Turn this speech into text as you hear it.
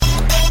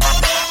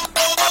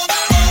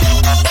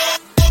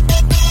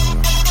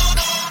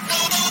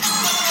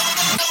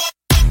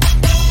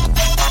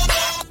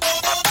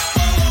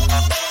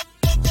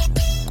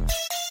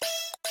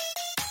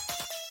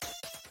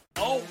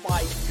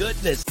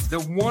The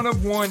one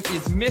of one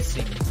is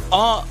missing.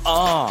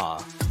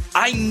 I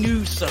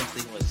knew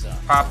something was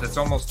up. Pop, that's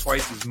almost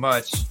twice as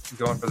much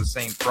going for the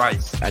same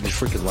price. I just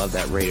freaking love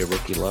that rated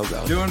rookie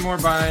logo. Doing more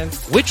buying.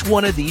 Which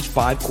one of these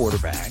 5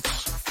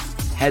 quarterbacks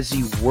has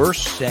the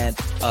worst set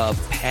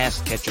of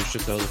pass catchers to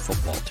throw the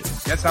football to?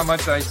 Guess how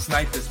much I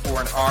sniped this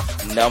for an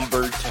auction?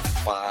 Number to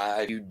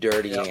 5, you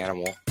dirty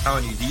animal. I'm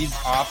telling you, these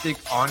optic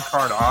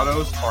on-card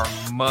autos are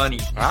money.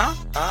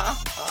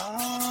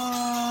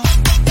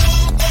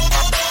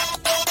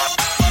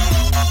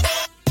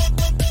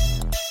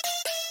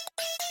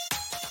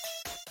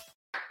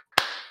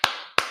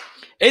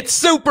 It's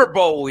Super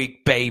Bowl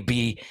week,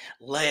 baby.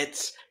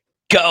 Let's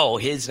go.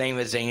 His name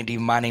is Andy.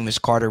 My name is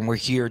Carter, and we're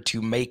here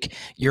to make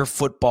your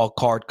football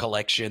card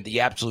collection the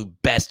absolute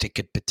best it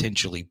could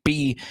potentially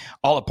be.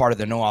 All a part of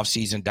the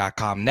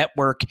nooffseason.com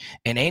network.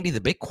 And Andy,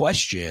 the big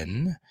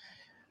question,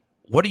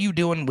 what are you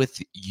doing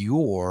with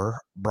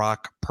your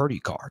Brock Purdy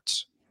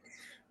cards?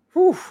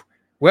 Whew.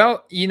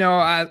 Well,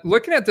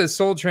 looking at the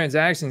sold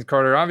transactions,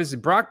 Carter, obviously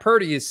Brock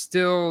Purdy is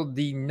still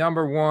the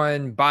number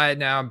one buy it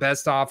now,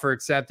 best offer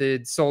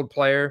accepted, sold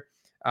player.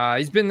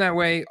 He's been that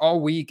way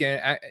all week,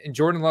 and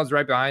Jordan Love's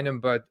right behind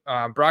him, but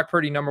Brock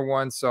Purdy number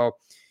one. So,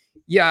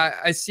 yeah,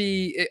 I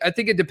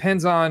think it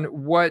depends on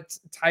what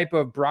type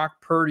of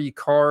Brock Purdy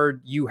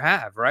card you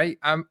have, right?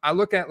 I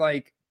look at,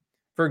 like,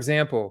 for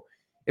example,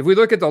 if we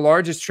look at the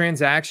largest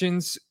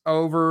transactions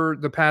over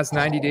the past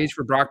 90 days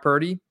for Brock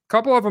Purdy, a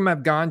couple of them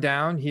have gone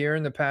down here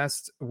in the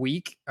past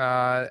week,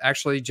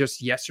 actually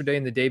just yesterday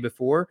and the day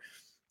before.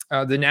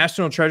 The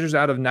National Treasures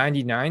out of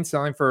 99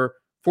 selling for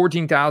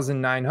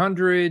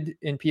 $14,900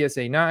 in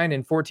PSA 9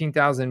 and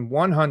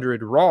 $14,100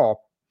 raw.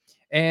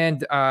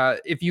 And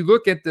if you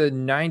look at the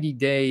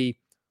 90-day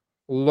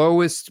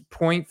lowest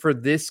point for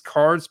this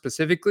card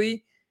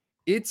specifically,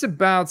 it's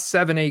about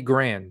 $7-8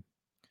 grand.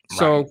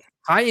 So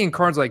high-end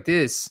cards like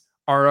this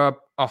are up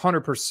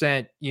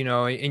 100%,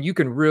 and you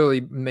can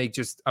really make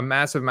just a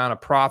massive amount of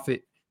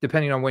profit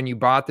depending on when you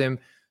bought them.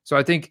 So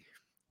I think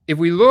if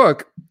we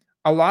look,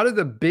 a lot of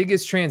the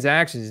biggest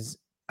transactions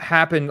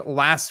happened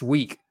last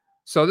week.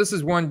 So this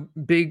is one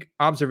big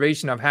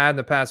observation I've had in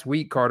the past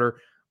week, Carter.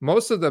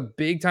 Most of the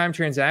big time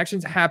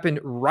transactions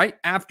happened right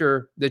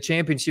after the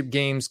championship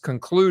games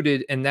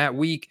concluded in that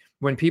week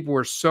when people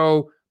were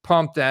so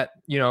pumped that,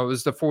 it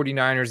was the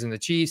 49ers and the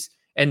Chiefs.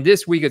 And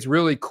this week it's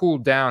really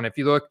cooled down. If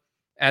you look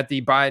at the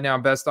buy it now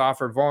best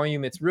offer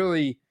volume, it's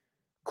really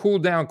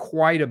cooled down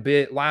quite a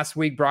bit. Last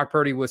week, Brock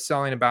Purdy was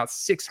selling about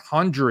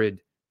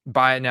 600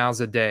 buy it nows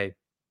a day.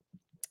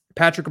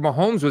 Patrick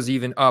Mahomes was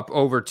even up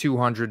over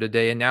 200 a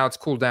day, and now it's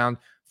cooled down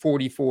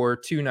 44,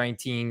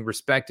 219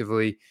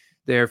 respectively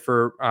there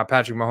for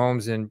Patrick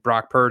Mahomes and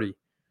Brock Purdy.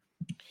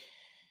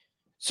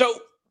 So,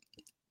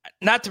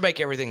 not to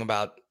make everything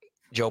about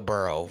Joe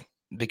Burrow,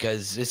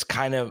 because this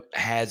kind of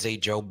has a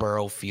Joe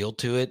Burrow feel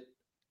to it.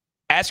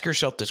 Ask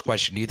yourself this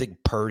question. Do you think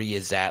Purdy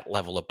is that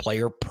level of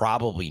player?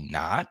 Probably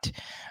not.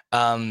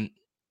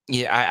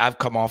 I've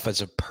come off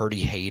as a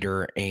Purdy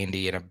hater,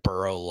 Andy, and a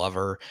Burrow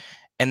lover.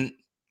 And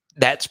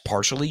that's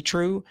partially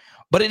true.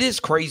 But it is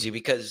crazy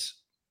because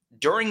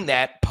during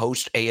that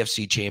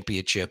post-AFC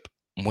championship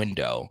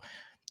window,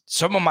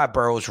 some of my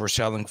Burrows were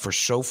selling for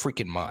so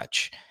freaking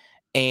much.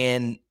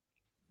 And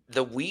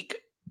the week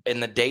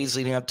and the days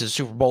leading up to the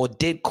Super Bowl, it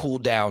did cool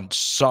down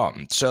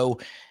some. So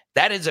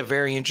that is a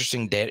very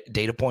interesting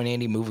data point,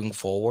 Andy, moving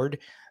forward,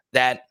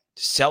 that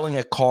selling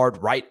a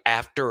card right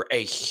after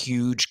a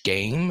huge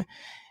game,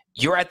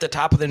 you're at the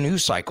top of the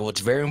news cycle.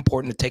 It's very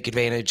important to take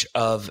advantage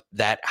of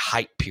that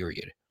hype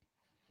period.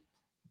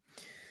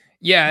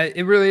 Yeah,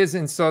 it really is.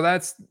 And so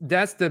that's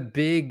the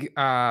big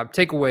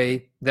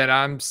takeaway that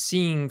I'm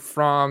seeing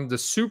from the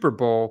Super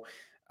Bowl.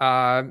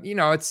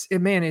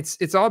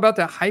 It's all about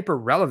that hyper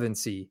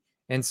relevancy.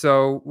 And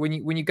so when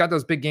you got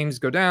those big games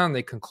go down,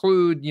 they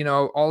conclude,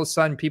 all of a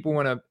sudden people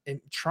want to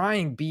try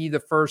and be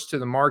the first to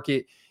the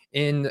market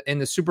in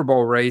the Super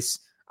Bowl race.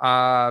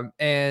 So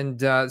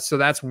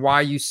that's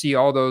why you see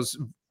all those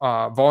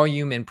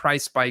volume and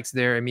price spikes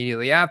there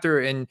immediately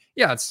after. And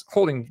yeah, it's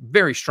holding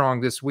very strong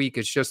this week.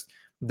 It's just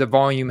the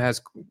volume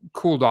has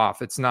cooled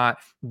off. It's not,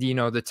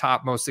 the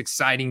top most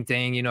exciting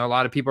thing. A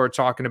lot of people are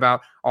talking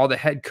about all the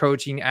head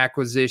coaching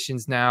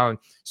acquisitions now and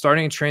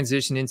starting to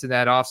transition into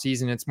that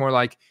offseason. It's more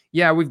like,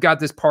 yeah, we've got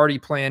this party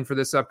planned for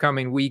this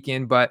upcoming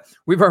weekend, but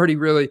we've already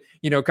really,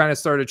 kind of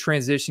started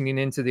transitioning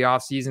into the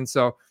offseason.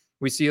 So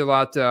we see a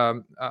lot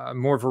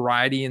more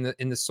variety in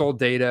the sold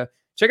data.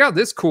 Check out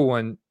this cool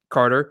one,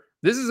 Carter.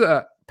 This is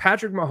a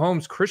Patrick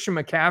Mahomes, Christian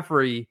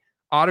McCaffrey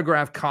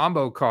autograph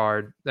combo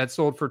card that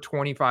sold for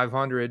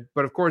 $2,500,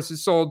 but of course it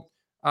sold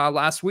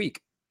last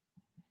week.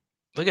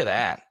 Look at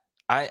that.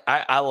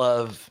 I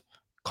love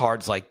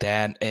cards like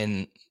that,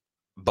 and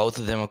both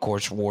of them, of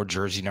course, wore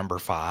jersey number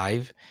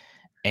 5,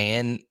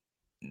 and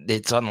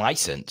it's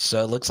unlicensed,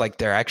 so it looks like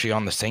they're actually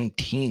on the same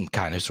team,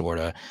 kind of, sort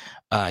of,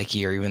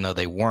 here, even though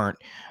they weren't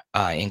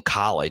in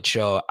college.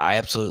 So I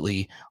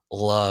absolutely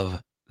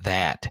love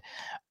that.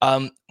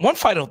 One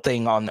final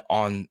thing on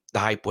the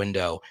hype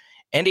window.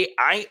 Andy,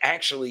 I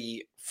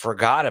actually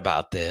forgot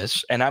about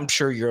this, and I'm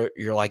sure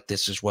you're like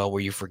this as well,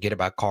 where you forget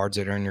about cards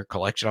that are in your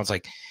collection. I was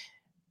like,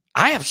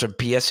 I have some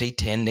PSA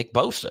 10 Nick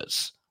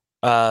Bosa's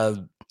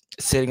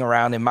sitting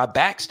around in my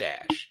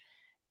backstash.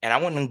 And I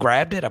went and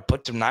grabbed it. I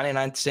put some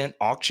 99-cent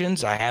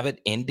auctions. I have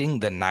it ending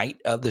the night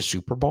of the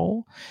Super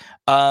Bowl.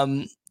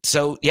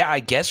 So, yeah, I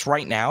guess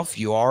right now, if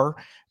you are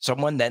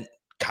someone that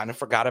kind of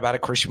forgot about a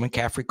Christian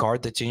McCaffrey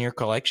card that's in your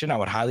collection, I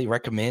would highly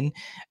recommend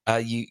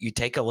you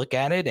take a look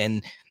at it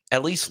and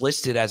at least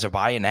list it as a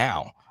buy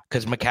now,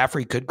 because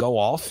McCaffrey could go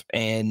off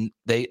and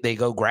they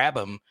go grab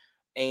him.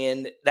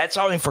 And that's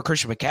not only for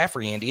Christian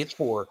McCaffrey, Andy. It's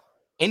for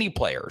any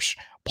players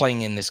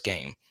playing in this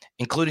game,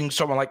 including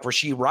someone like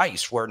Rashee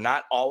Rice, where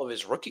not all of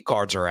his rookie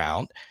cards are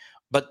out.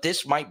 But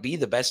this might be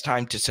the best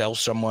time to sell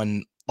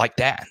someone like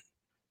that.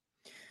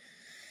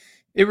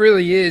 It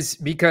really is,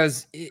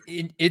 because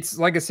it's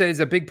like I said, it's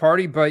a big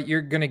party, but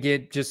you're going to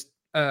get just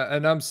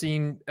an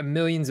unseen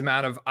millions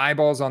amount of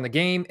eyeballs on the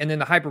game. And then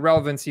the hyper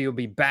relevancy will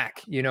be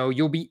back.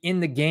 You'll be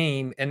in the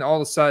game. And all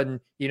of a sudden,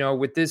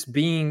 with this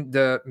being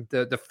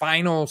the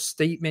final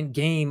statement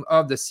game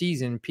of the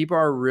season, people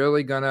are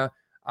really going to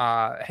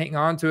hang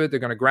on to it. They're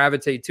going to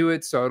gravitate to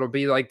it. So it'll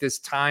be like this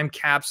time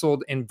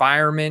capsuled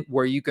environment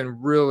where you can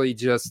really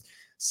just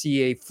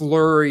see a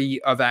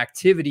flurry of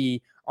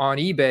activity on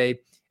eBay.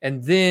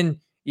 And then,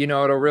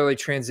 it'll really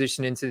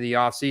transition into the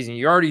offseason.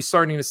 You're already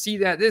starting to see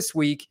that this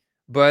week,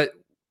 but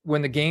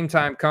when the game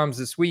time comes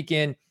this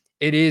weekend,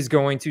 it is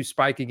going to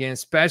spike again,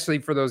 especially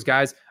for those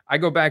guys. I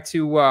go back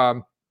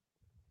to,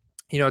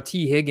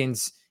 T.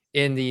 Higgins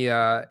in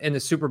the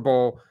Super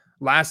Bowl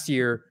last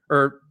year,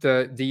 or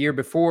the year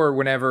before,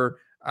 whenever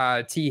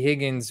T.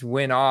 Higgins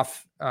went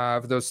off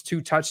for those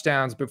 2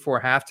 touchdowns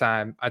before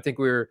halftime. I think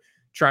we were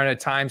trying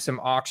to time some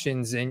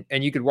auctions, and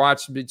you could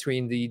watch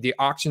between the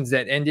auctions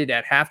that ended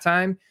at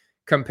halftime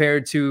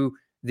compared to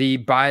the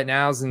buy it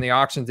nows and the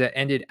auctions that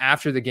ended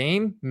after the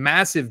game.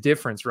 Massive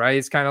difference, right?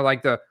 It's kind of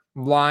like the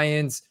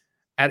Lions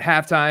at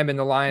halftime and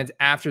the Lions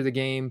after the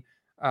game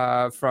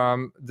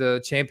from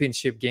the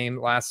championship game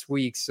last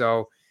week.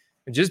 So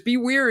just be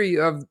weary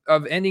of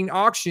ending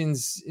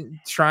auctions,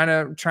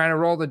 trying to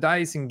roll the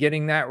dice and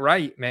getting that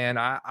right, man.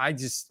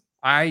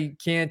 I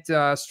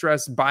can't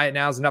stress buy it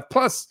nows enough.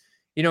 Plus,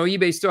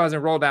 eBay still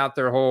hasn't rolled out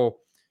their whole,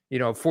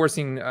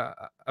 forcing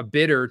a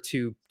bidder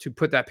to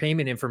put that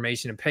payment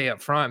information and pay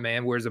up front,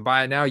 man. Whereas a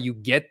buy it now, you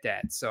get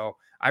that. So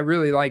I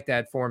really like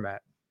that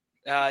format.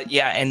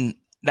 Yeah, and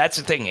that's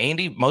the thing,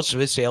 Andy. Most of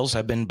his sales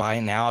have been buy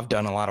it now. I've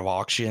done a lot of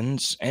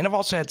auctions, and I've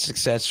also had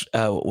success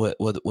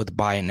with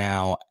buy it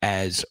now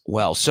as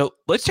well. So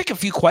let's take a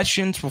few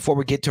questions before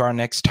we get to our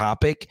next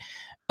topic.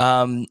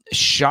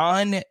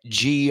 Sean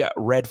G.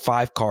 Red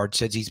 5 card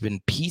says he's been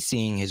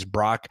PCing his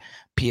Brock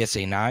PSA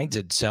 9s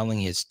and selling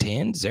his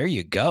 10s. There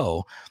you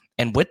go.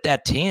 And with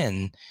that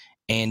 10,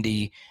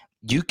 Andy,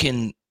 you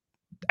can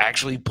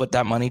actually put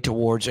that money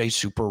towards a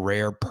super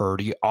rare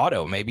Purdy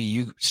auto. Maybe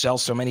you sell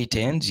so many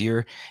 10s,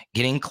 you're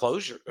getting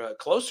closer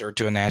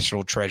to a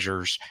National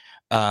Treasures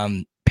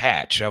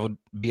patch. That would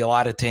be a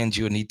lot of 10s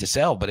you would need to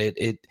sell, but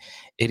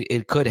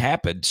it could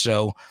happen.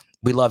 So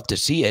we love to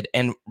see it.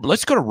 And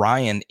let's go to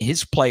Ryan.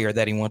 His player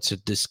that he wants to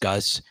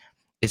discuss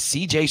is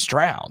CJ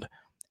Stroud.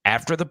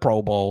 After the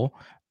Pro Bowl,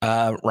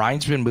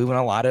 Ryan's been moving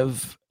a lot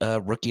of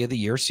Rookie of the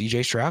Year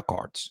CJ Stroud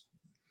cards.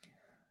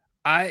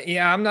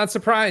 I'm not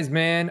surprised,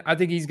 man. I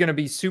think he's going to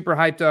be super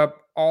hyped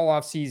up all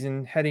off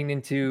season heading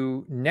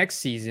into next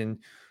season.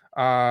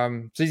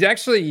 So he's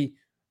actually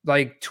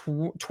like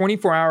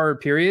 24-hour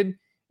period.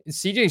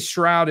 CJ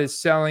Stroud is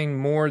selling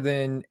more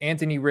than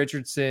Anthony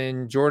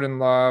Richardson, Jordan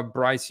Love,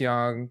 Bryce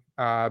Young,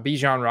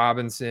 Bijan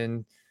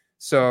Robinson.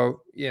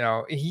 So,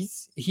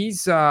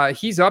 he's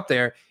up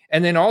there.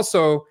 And then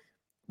also,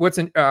 what's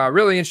a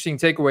really interesting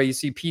takeaway, you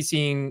see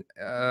PCing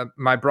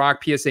my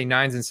Brock PSA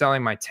 9s and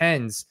selling my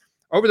 10s.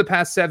 Over the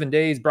past 7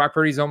 days, Brock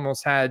Purdy's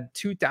almost had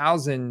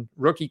 2,000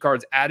 rookie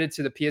cards added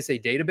to the PSA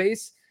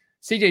database.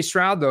 CJ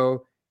Stroud,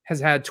 though, has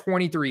had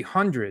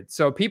 2,300.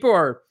 So people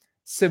are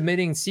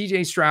submitting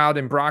CJ Stroud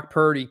and Brock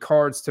Purdy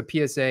cards to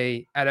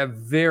PSA at a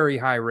very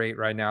high rate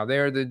right now.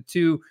 They're the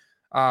 2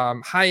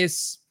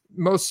 highest,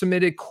 most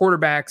submitted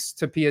quarterbacks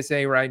to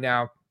PSA right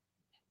now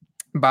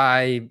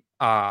by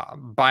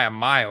a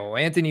mile.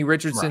 Anthony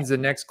Richardson's the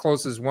next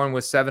closest one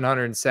with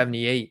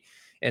 778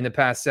 in the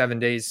past 7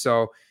 days.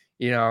 So,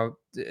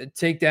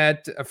 take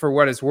that for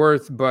what it's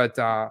worth, but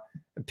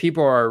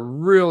people are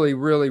really,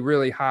 really,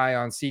 really high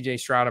on CJ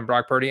Stroud and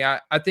Brock Purdy. I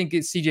think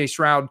CJ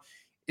Stroud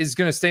is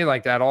going to stay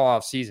like that all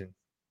off season.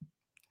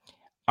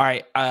 All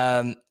right.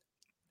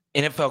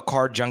 NFL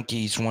Card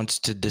Junkies wants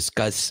to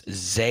discuss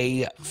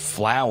Zay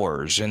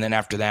Flowers, and then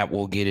after that,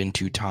 we'll get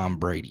into Tom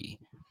Brady.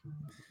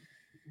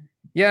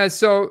 Yeah.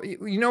 So,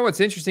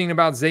 what's interesting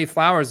about Zay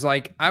Flowers?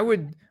 Like, I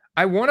want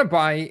to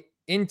buy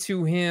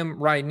into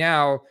him right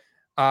now.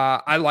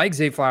 I like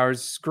Zay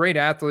Flowers, great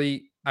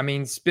athlete. I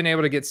mean, he's been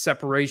able to get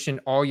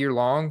separation all year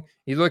long.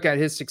 You look at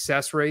his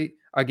success rate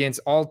against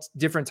all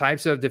different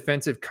types of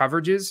defensive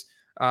coverages.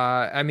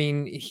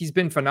 He's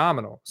been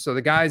phenomenal. So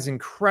the guy's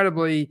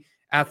incredibly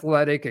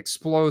athletic,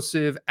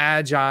 explosive,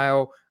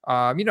 agile.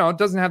 It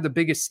doesn't have the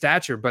biggest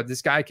stature, but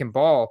this guy can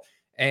ball.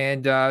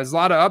 And there's a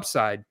lot of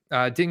upside.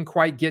 Didn't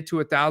quite get to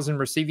 1,000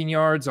 receiving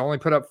yards, only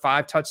put up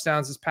 5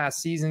 touchdowns this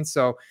past season.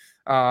 So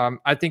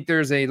I think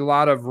there's a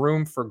lot of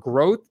room for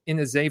growth in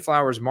the Zay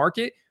Flowers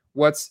market.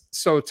 What's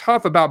so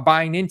tough about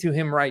buying into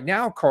him right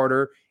now,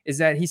 Carter, is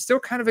that he's still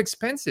kind of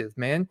expensive,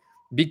 man,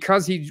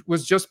 because he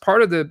was just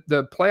part of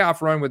the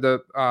playoff run with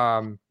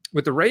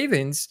the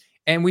Ravens.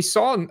 And we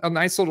saw a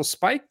nice little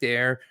spike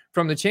there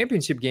from the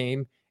championship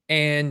game.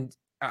 And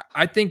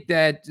I think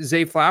that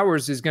Zay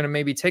Flowers is going to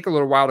maybe take a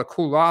little while to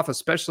cool off,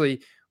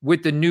 especially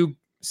with the new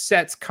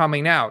sets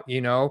coming out,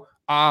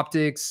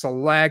 optics,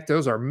 select.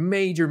 Those are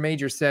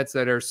major sets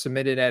that are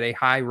submitted at a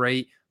high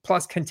rate,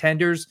 plus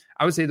contenders.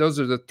 I would say those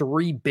are the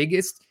 3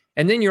 biggest.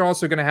 And then you're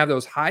also going to have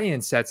those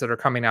high-end sets that are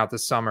coming out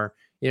this summer,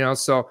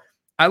 so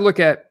I look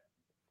at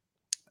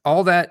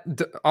all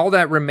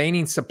that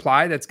remaining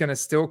supply that's going to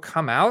still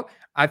come out.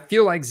 I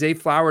feel like Zay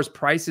Flowers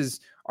prices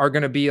are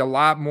going to be a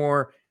lot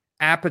more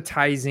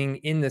appetizing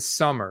in the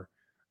summer.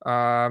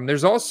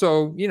 There's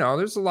also,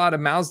 there's a lot of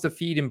mouths to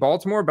feed in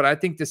Baltimore, but I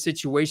think the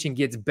situation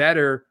gets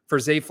better for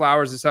Zay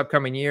Flowers this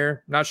upcoming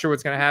year. Not sure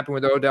what's going to happen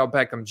with Odell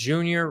Beckham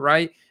Jr.,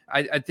 right?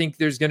 I think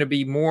there's going to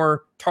be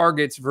more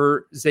targets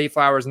for Zay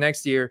Flowers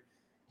next year.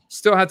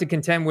 Still have to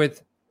contend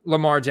with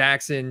Lamar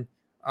Jackson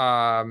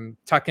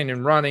tucking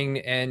and running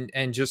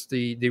and just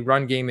the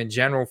run game in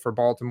general for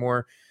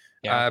Baltimore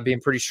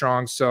being pretty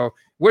strong. So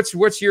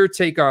what's your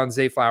take on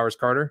Zay Flowers,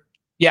 Carter?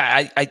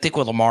 Yeah, I think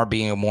with Lamar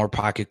being a more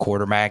pocket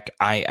quarterback,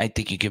 I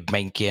think you could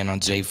bank in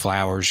on Zay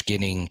Flowers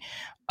getting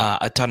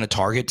a ton of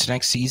targets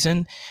next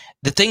season.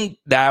 The thing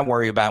that I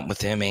worry about with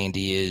him,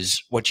 Andy,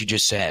 is what you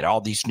just said,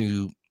 all these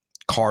new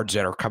cards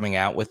that are coming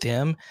out with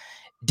him.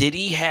 Did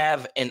he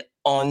have an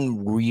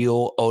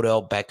unreal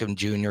Odell Beckham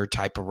Jr.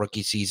 type of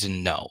rookie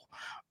season? No,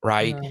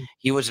 right? No.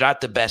 He was not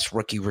the best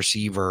rookie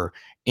receiver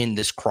in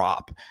this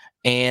crop.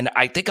 And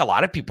I think a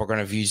lot of people are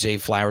going to view Zay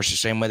Flowers the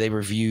same way they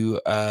view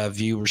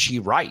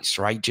Rashee Rice,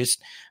 right?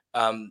 Just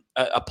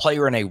a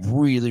player in a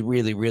really,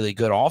 really, really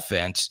good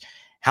offense.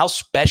 How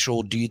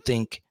special do you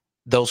think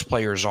those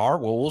players are?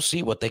 Well, we'll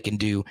see what they can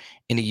do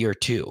in a year or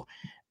two.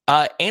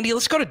 Andy,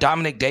 let's go to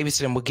Dominic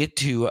Davis, and we'll get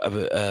to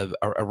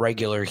a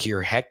regular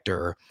here,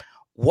 Hector.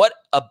 What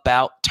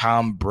about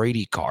Tom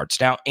Brady cards?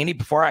 Now, Andy,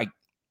 before I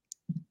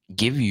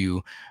give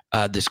you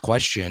this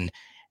question,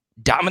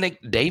 Dominic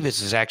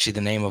Davis is actually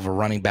the name of a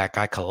running back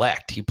I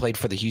collect. He played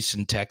for the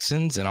Houston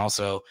Texans and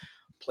also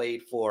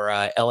played for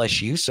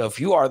LSU. So if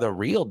you are the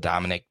real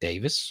Dominic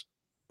Davis,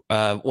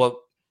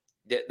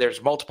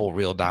 there's multiple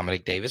real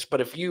Dominic Davis,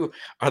 but if you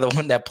are the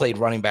one that played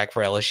running back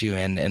for LSU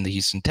and the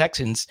Houston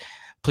Texans,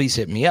 please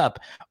hit me up.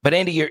 But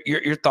Andy,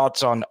 your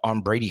thoughts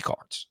on Brady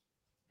cards?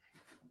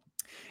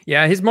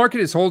 Yeah, his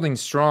market is holding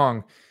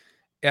strong.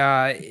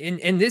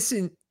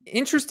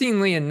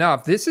 Interestingly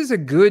enough, this is a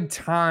good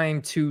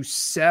time to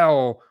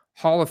sell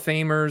Hall of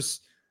Famers,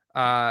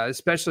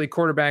 especially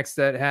quarterbacks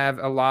that have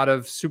a lot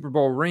of Super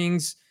Bowl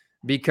rings,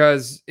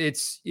 because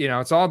it's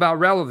all about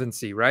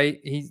relevancy, right?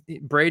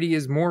 Brady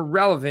is more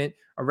relevant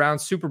around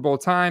Super Bowl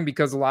time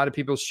because a lot of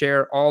people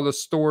share all the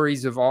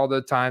stories of all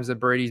the times that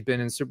Brady's been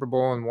in Super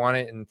Bowl and won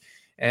it and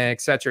et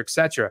cetera, et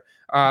cetera.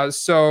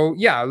 So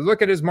yeah,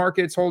 look at his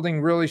market. It's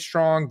holding really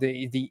strong.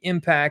 The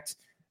impact,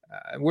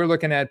 we're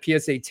looking at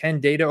PSA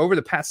 10 data over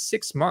the past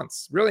 6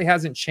 months. Really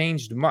hasn't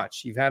changed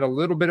much. You've had a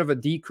little bit of a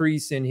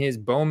decrease in his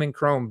Bowman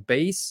Chrome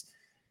base,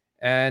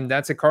 and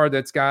that's a card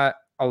that's got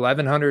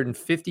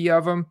 1,150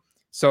 of them.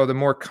 So the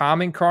more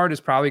common card is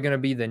probably going to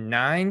be the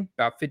 9.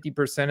 About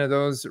 50% of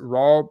those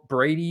raw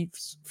Brady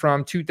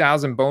from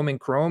 2000 Bowman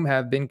Chrome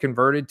have been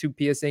converted to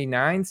PSA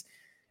 9s.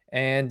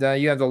 And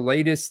you have the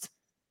latest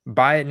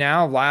buy it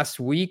now last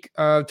week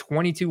of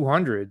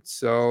 2,200.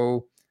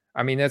 So,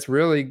 I mean, that's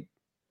really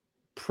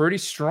pretty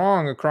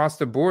strong across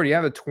the board. You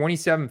have a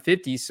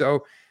 2750.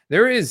 So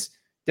there is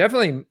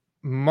definitely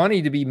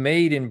money to be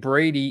made in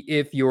Brady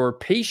if you're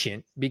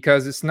patient,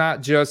 because it's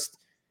not just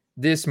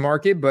this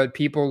market, but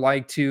people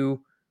like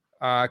to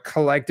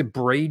collect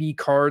Brady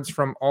cards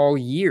from all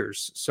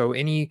years. So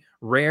any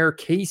rare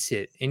case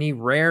hit, any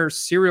rare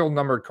serial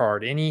numbered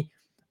card, any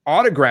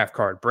autograph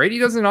card. Brady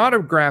doesn't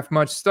autograph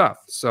much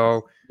stuff.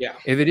 So yeah,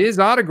 if it is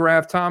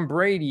autographed Tom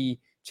Brady,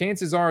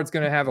 chances are it's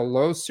going to have a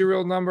low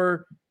serial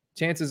number.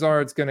 Chances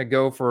are it's going to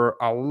go for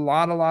a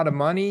lot of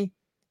money.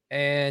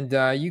 And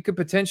you could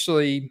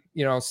potentially,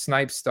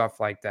 snipe stuff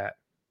like that.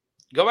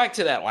 Go back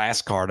to that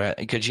last card,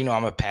 because,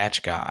 I'm a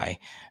patch guy.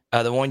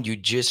 The one you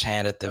just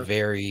had at the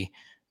very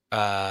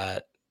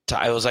it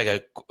was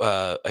like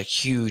a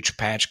huge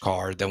patch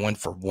card that went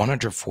for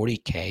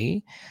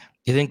 $140K.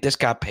 You think this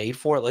got paid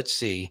for? Let's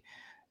see.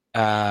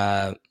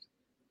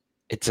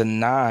 It's a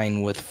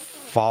 9 with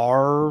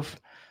Favre.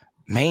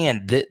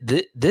 Man,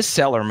 this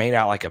seller made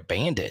out like a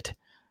bandit.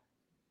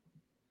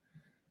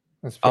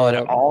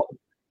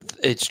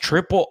 It's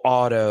triple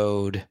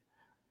autoed.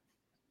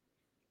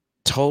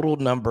 Total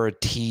number of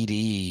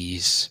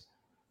TDs.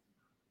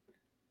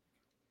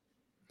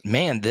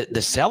 Man,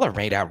 the seller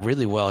made out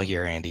really well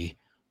here, Andy.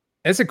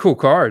 It's a cool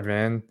card,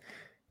 man.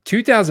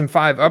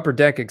 2005 Upper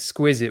Deck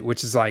Exquisite,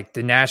 which is like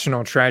the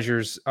national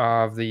treasures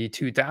of the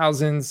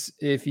 2000s.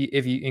 If you,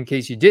 in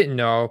case you didn't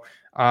know,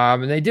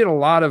 and they did a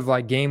lot of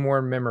like game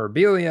worn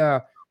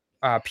memorabilia,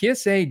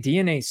 PSA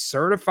DNA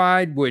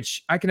certified,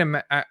 which I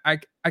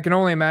can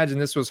only imagine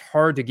this was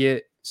hard to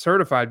get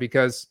certified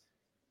because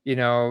you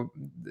know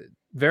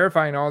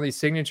verifying all these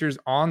signatures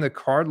on the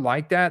card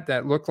like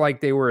that looked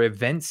like they were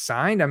event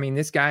signed. I mean,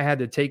 this guy had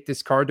to take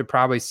this card to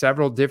probably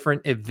several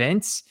different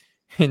events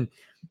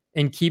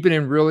and keep it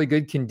in really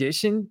good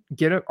condition,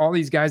 get all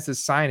these guys to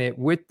sign it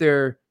with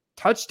their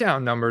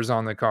touchdown numbers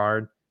on the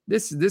card.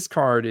 This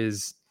card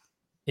is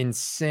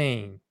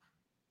insane.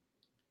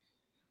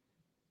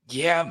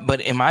 Yeah,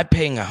 but am I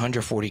paying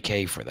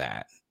 140K for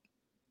that?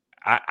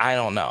 I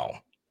don't know.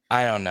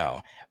 I don't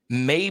know.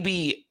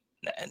 Maybe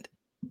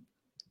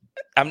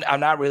I'm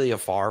not really a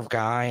Favre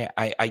guy.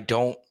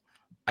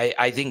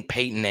 I think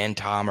Peyton and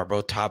Tom are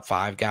both top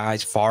 5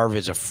 guys. Favre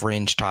is a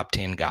fringe top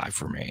 10 guy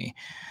for me.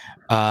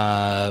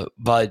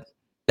 But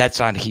that's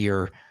not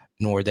here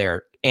nor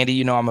there. Andy,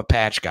 you know I'm a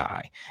patch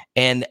guy.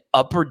 And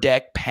Upper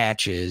Deck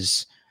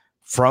patches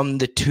from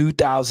the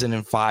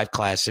 2005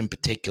 class in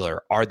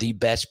particular are the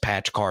best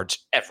patch cards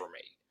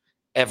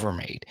ever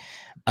made.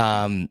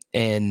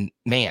 And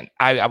man,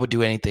 I would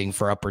do anything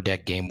for Upper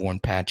Deck game 1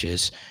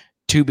 patches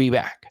to be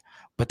back.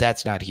 But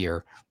that's not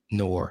here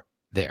nor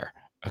there.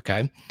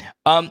 Okay.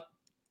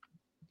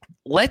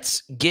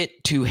 Let's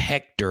get to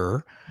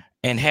Hector.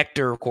 And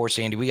Hector, of course,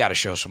 Andy, we got to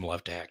show some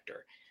love to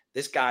Hector.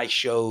 This guy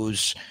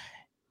shows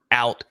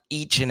out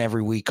each and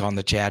every week on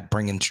the chat,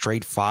 bringing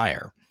straight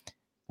fire.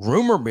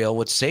 Rumor mill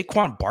with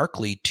Saquon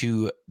Barkley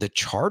to the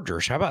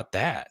Chargers. How about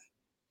that?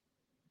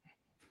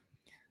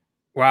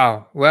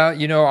 Wow. Well,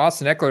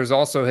 Austin Eckler is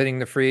also hitting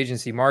the free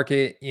agency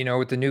market.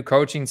 With the new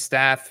coaching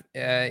staff,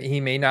 he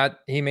may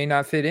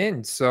not fit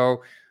in.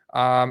 So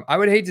I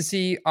would hate to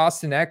see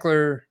Austin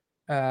Eckler,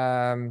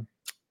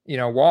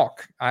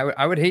 walk.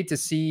 I would hate to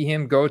see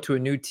him go to a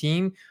new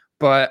team.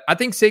 But I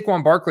think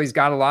Saquon Barkley's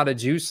got a lot of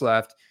juice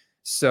left.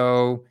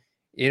 So,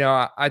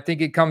 I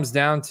think it comes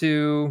down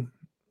to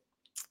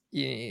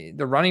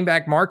the running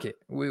back market.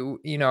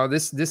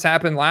 This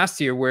happened last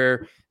year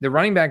where the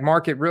running back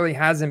market really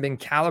hasn't been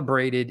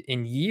calibrated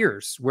in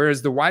years,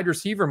 whereas the wide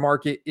receiver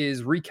market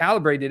is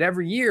recalibrated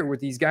every year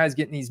with these guys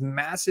getting these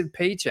massive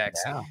paychecks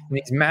and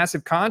these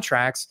massive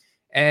contracts,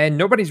 and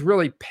nobody's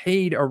really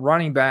paid a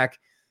running back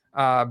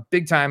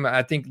big time.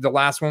 I think the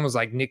last one was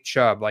like Nick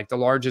Chubb, like the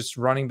largest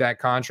running back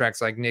contracts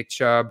like Nick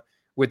Chubb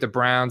with the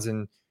Browns,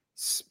 and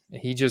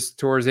he just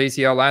tore his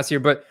ACL last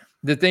year. But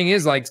the thing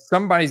is, like,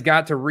 somebody's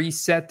got to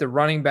reset the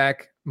running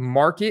back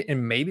market,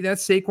 and maybe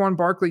that's Saquon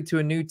Barkley to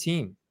a new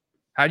team.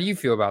 How do you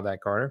feel about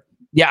that, Carter?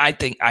 Yeah, I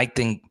think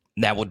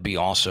that would be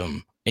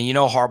awesome. And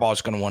Harbaugh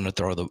is going to want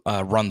to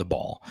run the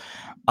ball.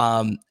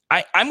 I'm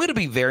going to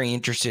be very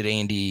interested,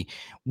 Andy.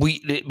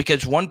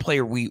 Because one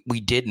player we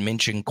did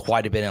mention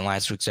quite a bit in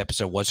last week's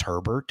episode was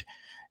Herbert,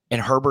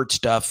 and Herbert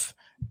stuff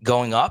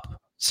going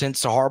up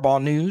since the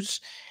Harbaugh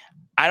news.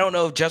 I don't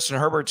know if Justin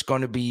Herbert's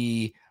going to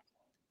be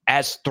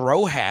as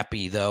throw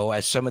happy, though,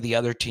 as some of the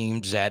other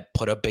teams that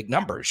put up big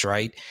numbers,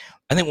 right?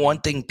 I think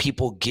one thing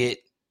people get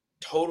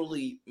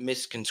totally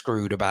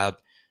misconstrued about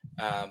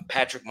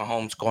Patrick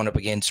Mahomes going up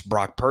against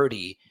Brock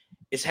Purdy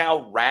is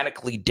how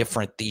radically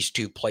different these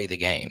two play the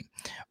game,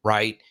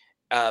 right?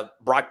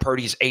 Brock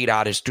Purdy's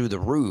ADOT is through the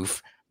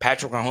roof.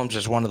 Patrick Mahomes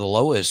is one of the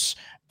lowest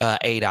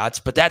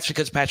ADOTs, but that's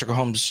because Patrick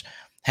Mahomes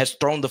has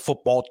thrown the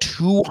football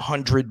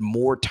 200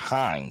 more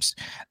times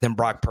than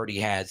Brock Purdy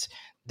has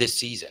this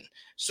season.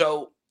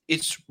 So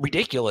it's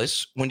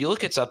ridiculous when you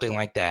look at something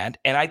like that.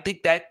 And I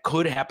think that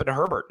could happen to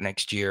Herbert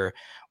next year,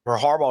 where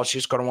Harbaugh is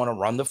just going to want to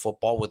run the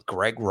football with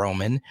Greg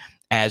Roman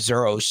as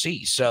their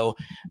OC. So,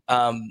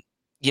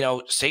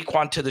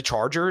 Saquon to the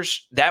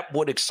Chargers, that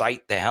would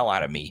excite the hell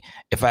out of me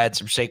if I had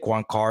some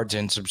Saquon cards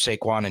and some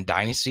Saquon in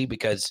Dynasty,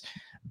 because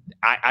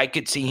I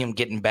could see him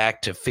getting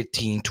back to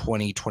 15,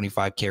 20,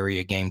 25 carry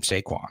a game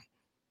Saquon.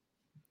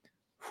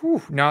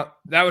 Now,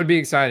 that would be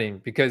exciting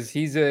because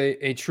he's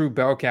a true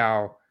bell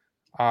cow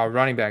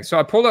running back. So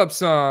I pulled up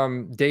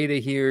some data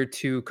here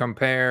to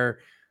compare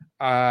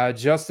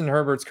Justin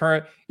Herbert's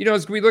current,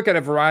 as we look at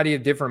a variety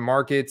of different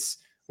markets,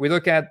 we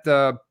look at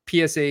the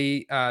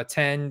PSA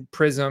 10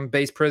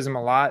 base prism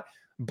a lot,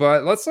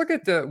 but let's look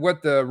at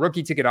what the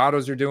rookie ticket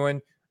autos are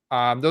doing.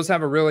 Those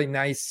have a really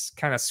nice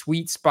kind of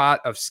sweet spot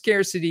of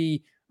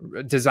scarcity,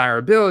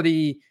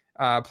 desirability,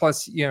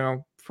 plus,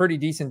 pretty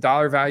decent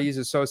dollar values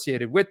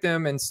associated with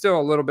them, and still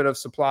a little bit of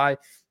supply.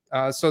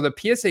 So the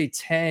PSA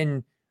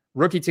 10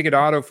 rookie ticket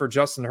auto for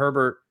Justin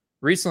Herbert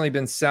recently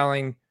been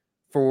selling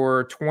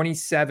for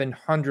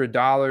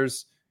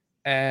 $2,700,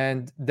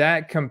 and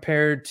that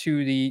compared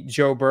to the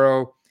Joe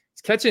Burrow,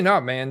 it's catching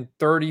up, man,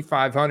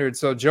 $3,500.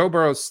 So Joe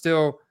Burrow's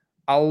still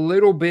a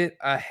little bit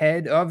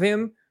ahead of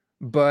him,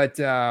 but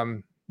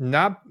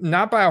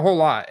not by a whole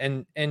lot.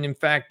 And in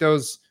fact,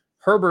 those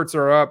Herberts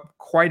are up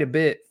quite a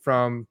bit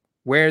from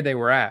where they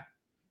were at.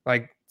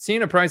 Like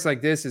seeing a price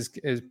like this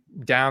is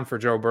down for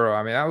Joe Burrow.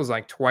 I mean, that was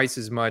like twice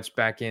as much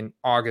back in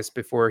August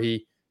before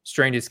he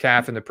strained his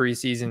calf in the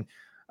preseason.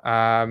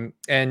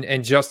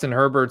 And Justin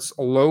Herbert's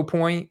low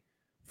point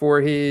for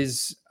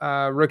his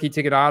rookie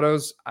ticket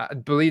autos, I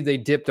believe they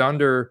dipped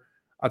under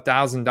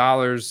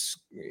 $1,000.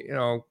 You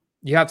know,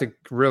 you have to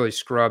really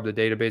scrub the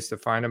database to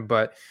find them,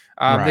 but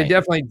they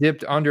definitely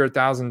dipped under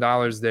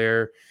 $1,000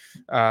 there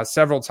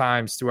several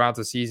times throughout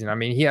the season. I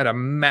mean, he had a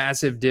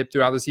massive dip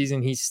throughout the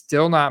season. He's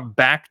still not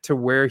back to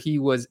where he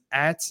was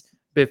at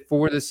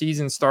before the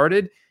season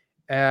started.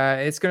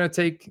 It's gonna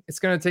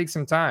take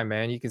some time,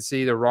 man. You can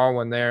see the raw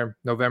one there,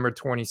 November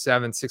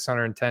 27th,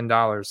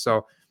 $610.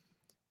 So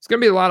it's gonna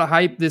be a lot of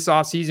hype this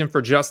offseason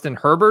for Justin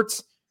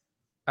Herbert.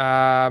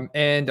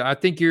 And I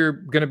think you're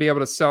gonna be able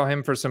to sell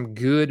him for some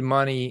good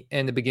money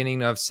in the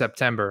beginning of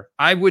September.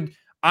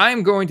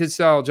 I'm going to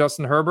sell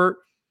Justin Herbert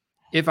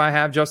if I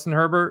have Justin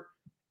Herbert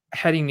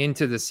heading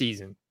into the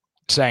season.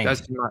 Same.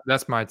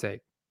 That's my take.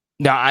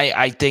 Now,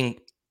 I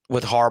think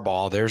with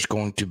Harbaugh, there's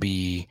going to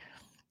be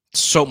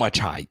so much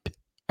hype.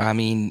 I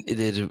mean,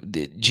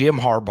 Jim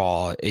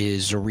Harbaugh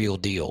is a real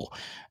deal,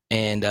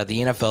 and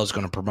the NFL is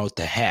going to promote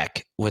the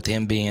heck with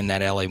him being in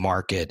that LA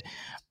market.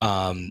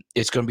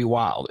 It's going to be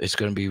wild. It's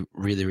going to be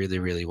really, really,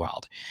 really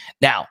wild.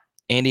 Now,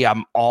 Andy,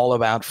 I'm all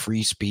about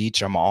free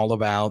speech. I'm all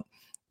about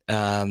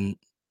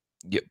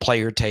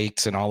player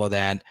takes and all of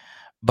that.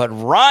 But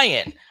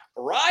Ryan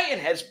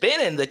has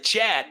been in the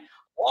chat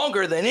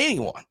longer than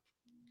anyone.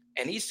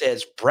 And he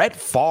says Brett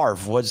Favre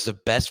was the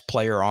best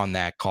player on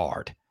that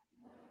card.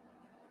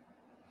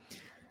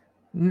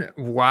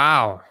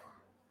 Wow.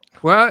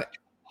 Well,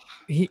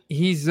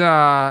 he's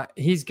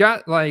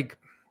got like,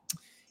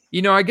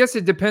 you know, I guess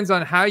it depends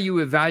on how you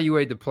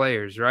evaluate the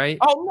players, right?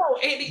 Oh, no,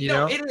 Andy,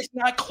 no, it is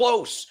not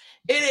close.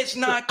 It is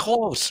not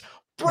close.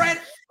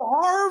 Brett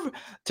Favre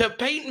to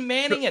Peyton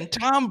Manning and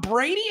Tom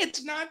Brady,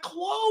 it's not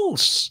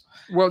close.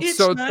 Well, it's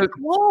not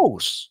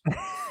close.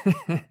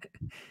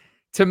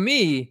 To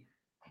me,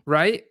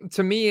 right?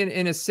 To me,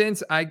 in a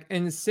sense, I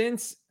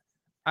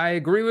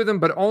agree with him,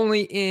 but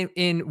only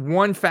in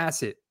one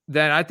facet,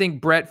 that I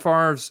think Brett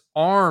Favre's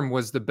arm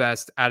was the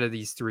best out of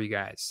these three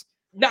guys.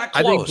 Not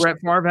close. I think Brett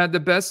Favre had the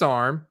best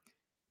arm.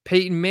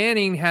 Peyton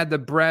Manning had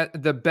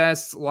the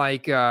best,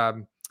 like,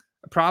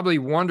 probably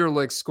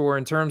Wonderlic score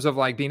in terms of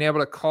like being able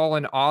to call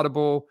an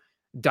audible,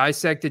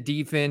 dissect the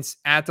defense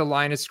at the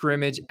line of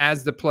scrimmage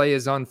as the play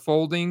is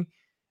unfolding.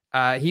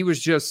 He would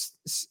just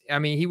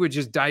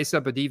dice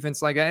up a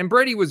defense like that. And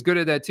Brady was good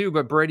at that too,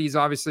 but Brady's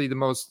obviously the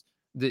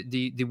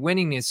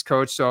winningest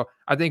coach. So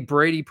I think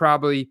Brady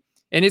probably,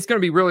 and it's going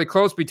to be really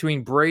close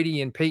between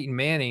Brady and Peyton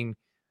Manning.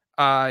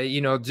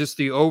 Just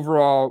the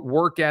overall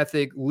work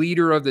ethic,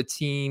 leader of the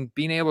team,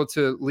 being able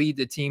to lead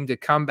the team to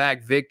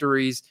comeback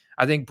victories.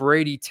 I think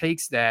Brady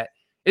takes that.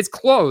 It's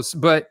close,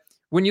 but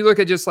when you look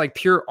at just like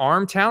pure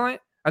arm talent,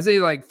 I say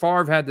like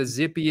Favre had the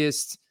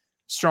zippiest,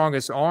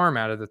 strongest arm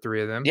out of the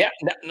three of them. Yeah.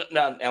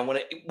 No, and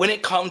when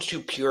it comes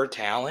to pure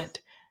talent,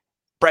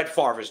 Brett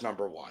Favre is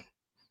number one.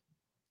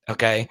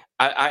 Okay.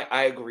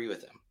 I agree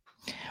with him.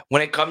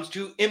 When it comes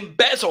to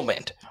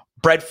embezzlement,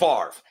 Brett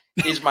Favre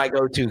is my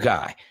go-to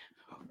guy.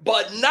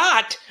 But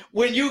not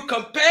when you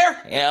compare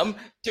him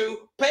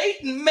to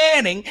Peyton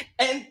Manning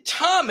and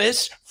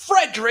Thomas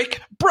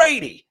Frederick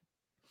Brady.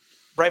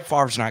 Brett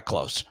Favre's not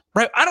close.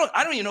 I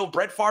don't even know if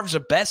Brett Favre's the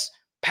best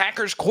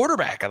Packers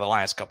quarterback of the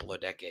last couple of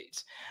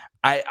decades.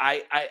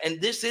 And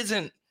this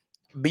isn't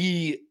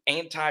me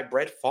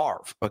anti-Brett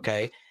Favre,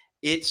 okay?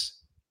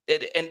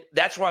 And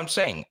that's what I'm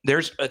saying.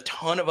 There's a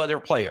ton of other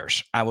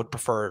players I would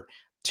prefer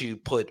to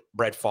put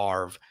Brett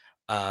Favre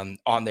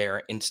on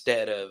there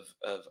instead of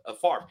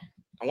Favre.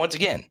 And once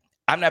again,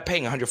 I'm not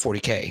paying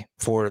 $140K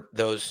for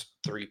those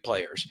three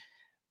players.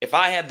 If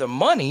I had the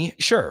money,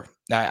 sure,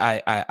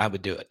 I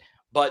would do it.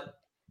 But,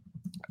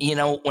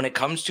 when it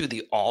comes to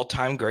the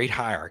all-time great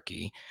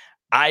hierarchy,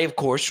 I, of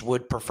course,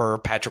 would prefer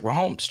Patrick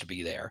Mahomes to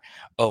be there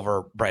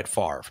over Brett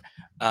Favre.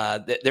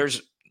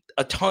 There's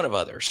a ton of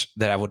others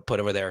that I would put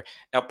over there.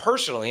 Now,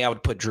 personally, I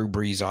would put Drew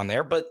Brees on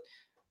there, but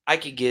I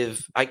could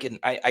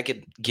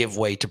give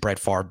way to Brett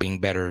Favre being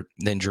better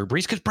than Drew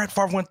Brees because Brett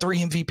Favre won 3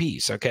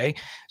 MVPs. Okay,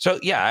 so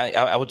yeah,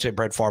 I would say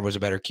Brett Favre was a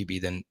better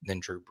QB than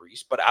Drew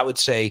Brees, but I would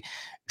say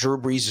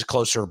Drew Brees is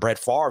closer to Brett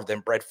Favre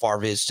than Brett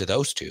Favre is to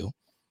those two.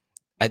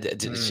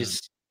 It's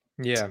just,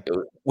 yeah.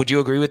 Would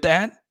you agree with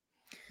that?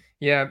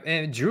 Yeah,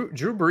 and Drew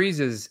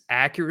Brees'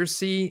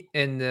 accuracy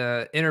in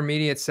the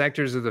intermediate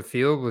sectors of the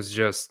field was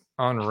just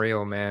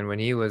unreal, man, when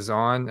he was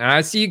on. And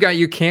I see you got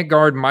your Can't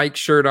Guard Mike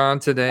shirt on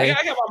today.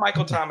 I got my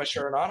Michael Thomas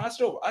shirt on. I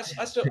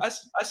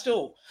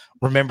still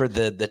remember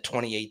the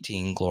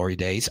 2018 glory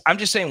days. I'm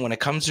just saying, when it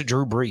comes to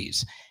Drew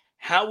Brees,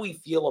 how we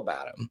feel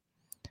about him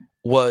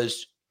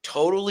was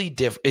totally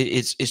different.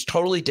 It's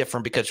totally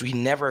different because we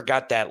never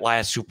got that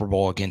last Super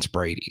Bowl against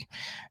Brady.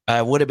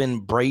 It would have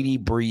been Brady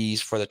Brees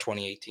for the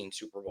 2018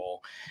 Super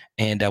Bowl,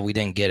 and we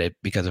didn't get it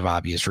because of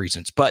obvious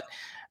reasons. But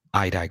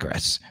I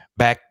digress.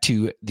 Back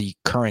to the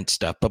current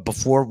stuff. But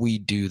before we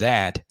do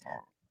that,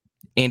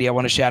 Andy, I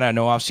want to shout out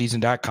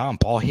nooffseason.com,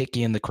 Paul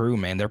Hickey and the crew,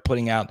 man. They're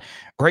putting out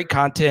great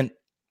content.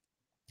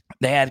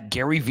 They had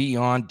Gary Vee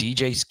on,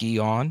 DJ Ski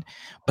on,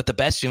 but the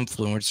best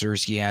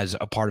influencers he has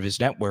a part of his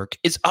network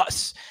is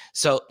us.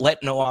 So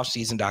let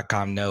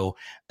nooffseason.com know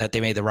that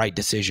they made the right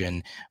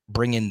decision,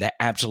 bringing the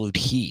absolute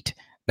heat,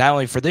 not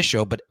only for this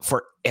show, but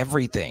for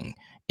everything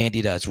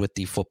Andy does with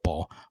the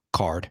Football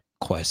Card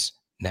Quest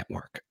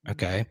Network.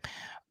 Okay.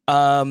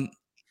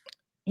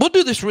 We'll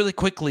do this really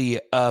quickly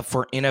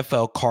for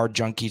NFL card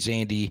junkies,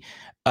 Andy.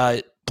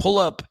 Pull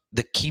up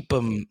the Keep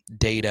 'em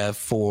data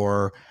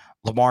for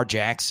Lamar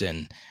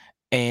Jackson.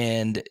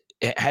 And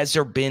has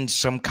there been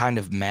some kind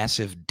of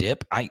massive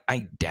dip?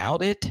 I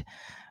doubt it,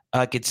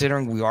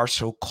 considering we are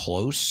so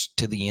close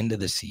to the end of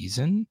the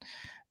season.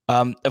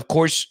 Of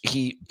course,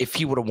 if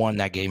he would have won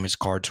that game, his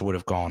cards would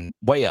have gone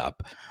way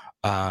up.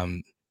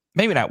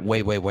 Maybe not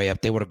way, way, way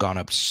up. They would have gone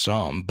up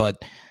some.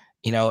 But,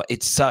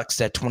 it sucks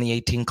that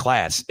 2018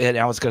 class. And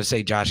I was going to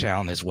say Josh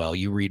Allen as well.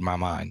 You read my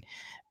mind.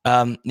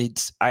 I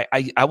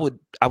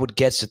would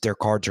guess that their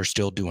cards are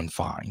still doing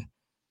fine.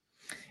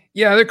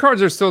 Yeah, their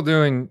cards are still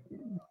doing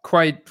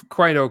quite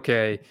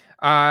okay.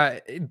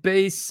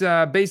 Base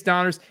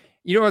donors.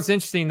 You know what's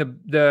interesting?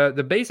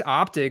 The base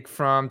optic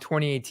from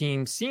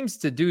 2018 seems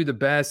to do the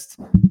best.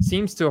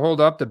 Seems to hold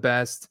up the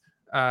best.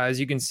 As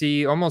you can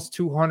see, almost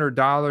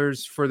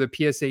 $200 for the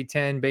PSA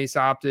 10 base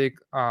optic.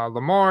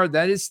 Lamar,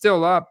 that is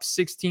still up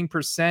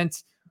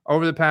 16%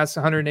 over the past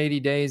 180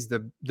 days.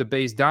 The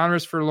base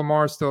donors for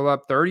Lamar is still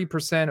up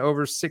 30%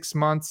 over 6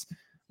 months.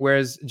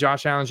 Whereas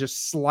Josh Allen's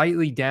just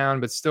slightly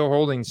down, but still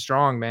holding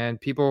strong, man.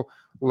 People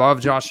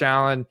love Josh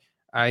Allen.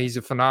 He's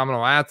a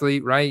phenomenal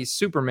athlete, right? He's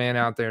Superman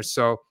out there.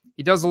 So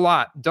he does a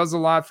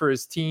lot for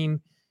his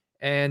team.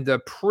 And the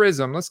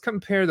Prism, let's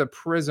compare the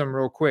Prism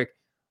real quick.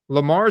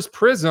 Lamar's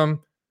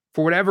Prism,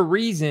 for whatever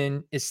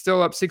reason, is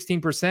still up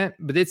 16%,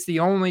 but it's the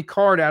only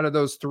card out of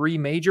those three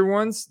major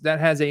ones that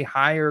has a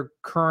higher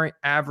current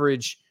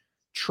average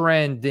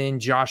trend than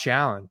Josh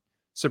Allen,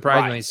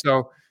 surprisingly. Right.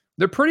 So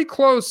they're pretty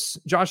close.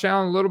 Josh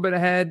Allen a little bit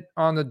ahead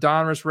on the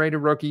Donruss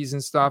rated rookies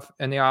and stuff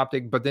and the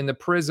optic, but then the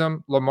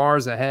Prism,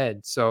 Lamar's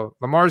ahead. So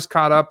Lamar's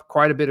caught up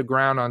quite a bit of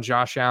ground on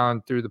Josh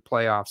Allen through the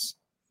playoffs.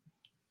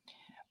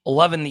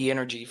 Loving the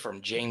energy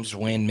from James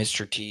Wynn,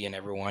 Mr. T, and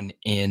everyone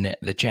in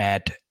the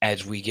chat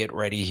as we get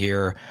ready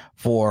here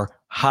for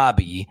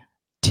Hobby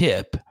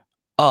Tip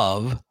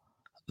of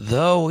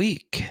the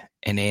Week.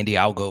 And Andy,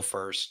 I'll go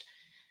first.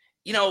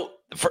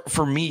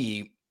 For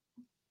me,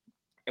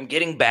 I'm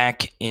getting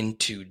back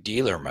into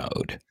dealer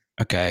mode,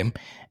 okay?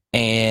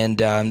 And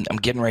I'm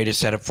getting ready to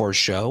set up for a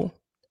show.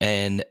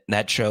 And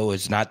that show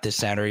is not this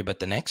Saturday, but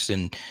the next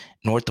in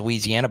North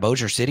Louisiana,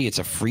 Bossier City. It's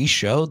a free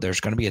show. There's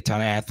going to be a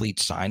ton of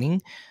athletes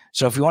signing.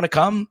 So if you want to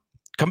come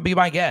be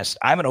my guest.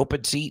 I have an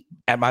open seat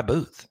at my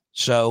booth.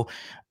 So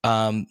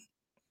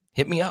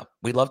hit me up.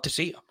 We'd love to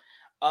see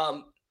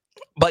you.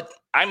 But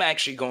I'm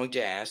actually going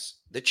to ask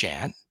the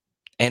chat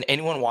and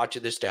anyone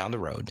watching this down the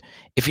road,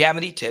 if you have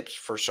any tips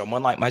for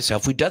someone like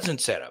myself who doesn't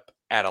set up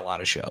at a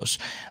lot of shows,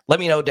 let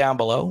me know down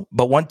below.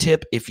 But one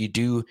tip, if you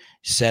do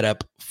set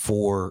up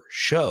for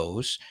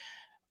shows,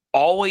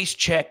 always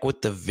check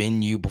with the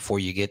venue before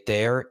you get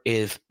there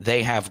if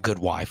they have good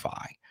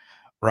Wi-Fi,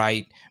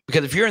 right?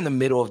 Because if you're in the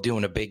middle of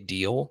doing a big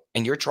deal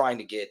and you're trying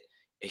to get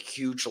a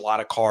huge lot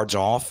of cards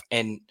off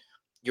and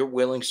you're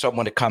willing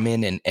someone to come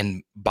in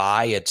and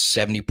buy at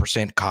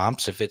 70%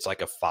 comps if it's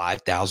like a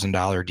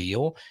 $5,000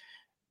 deal,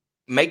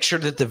 make sure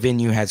that the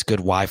venue has good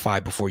Wi-Fi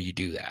before you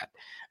do that,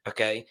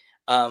 okay?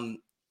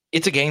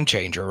 It's a game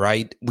changer,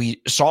 right?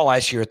 We saw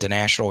last year at the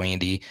National,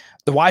 Andy,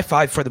 the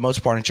Wi-Fi for the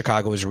most part in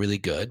Chicago was really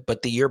good,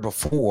 but the year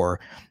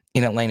before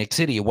in Atlantic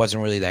City, it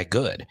wasn't really that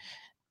good.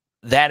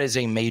 That is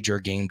a major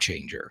game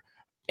changer.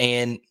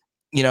 And,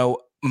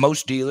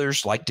 most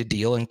dealers like to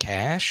deal in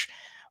cash,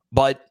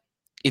 but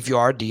if you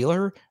are a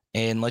dealer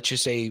and let's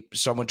just say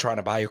someone trying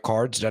to buy your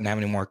cards doesn't have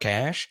any more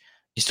cash,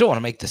 you still want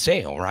to make the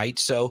sale, right?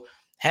 So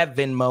have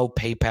Venmo,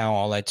 PayPal,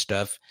 all that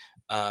stuff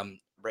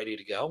ready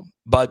to go.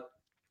 But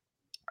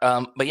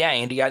yeah,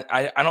 Andy,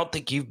 I don't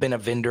think you've been a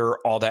vendor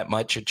all that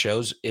much at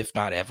shows, if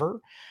not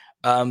ever.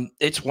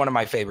 It's one of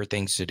my favorite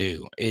things to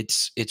do.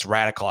 It's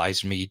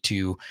radicalized me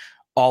to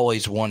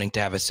always wanting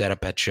to have a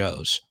setup at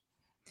shows.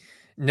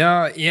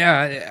 No,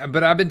 yeah,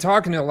 but I've been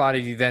talking to a lot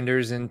of you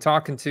vendors and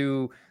talking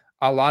to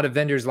a lot of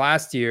vendors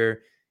last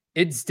year.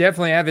 It's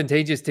definitely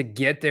advantageous to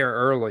get there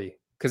early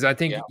because I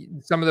think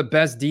some of the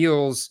best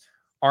deals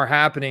are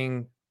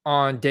happening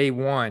on day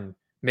one,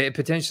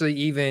 potentially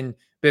even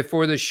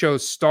before the show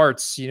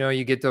starts.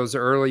 You get those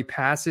early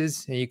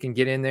passes and you can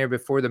get in there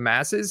before the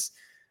masses.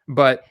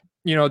 But,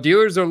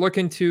 dealers are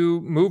looking to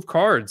move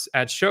cards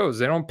at shows.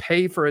 They don't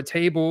pay for a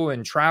table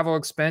and travel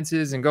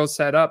expenses and go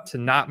set up to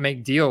not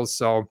make deals.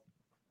 So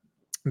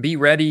be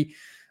ready.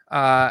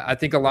 I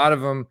think a lot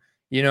of them,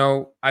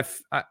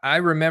 I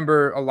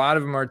remember a lot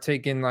of them are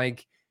taking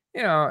 80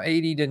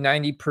 to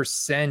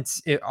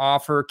 90%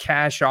 offer,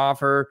 cash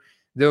offer.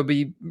 They'll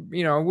be,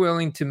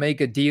 willing to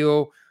make a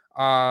deal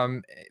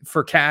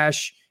for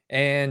cash.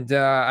 And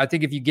I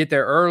think if you get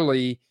there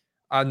early,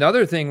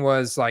 another thing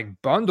was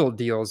like bundle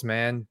deals,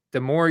 man.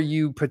 The more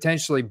you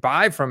potentially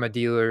buy from a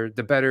dealer,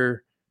 the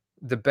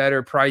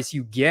better price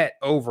you get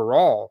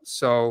overall.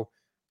 So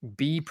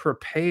be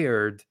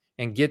prepared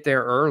and get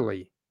there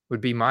early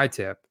would be my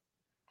tip.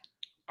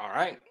 All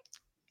right.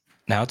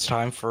 Now it's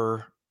time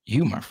for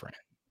you, my friend.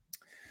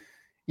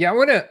 Yeah,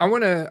 I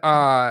want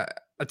to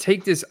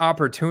take this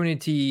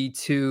opportunity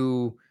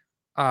to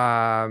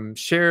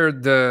share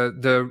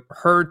the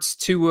Hurts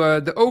to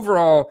the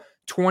overall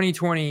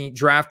 2020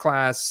 draft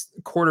class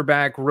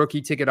quarterback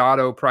rookie ticket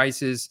auto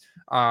prices.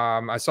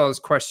 I saw this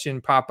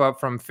question pop up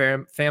from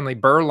Family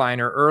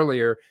Burliner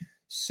earlier,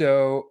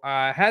 so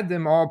I had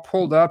them all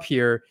pulled up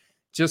here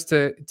just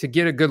to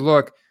get a good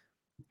look.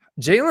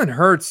 Jalen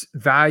Hurts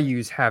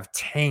values have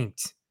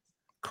tanked,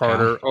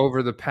 Carter,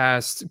 over the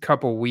past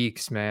couple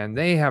weeks, man.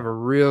 They have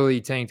really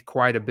tanked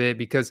quite a bit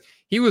because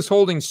he was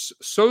holding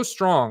so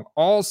strong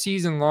all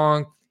season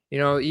long.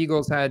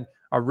 Eagles had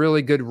a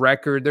really good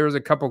record. There was a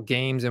couple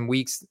games and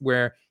weeks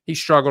where he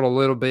struggled a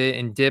little bit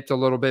and dipped a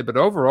little bit, but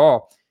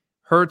overall,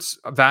 Hurts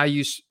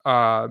values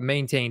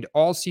maintained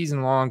all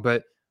season long.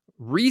 But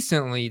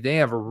recently, they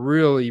have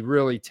really,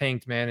 really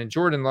tanked, man. And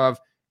Jordan Love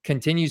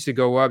continues to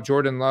go up.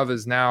 Jordan Love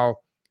is now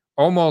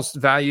almost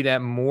valued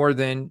at more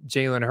than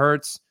Jalen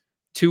Hurts.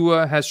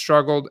 Tua has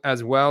struggled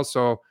as well.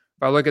 So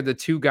if I look at the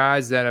two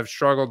guys that have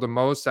struggled the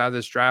most out of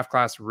this draft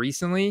class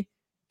recently,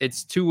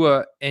 it's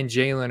Tua and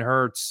Jalen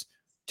Hurts.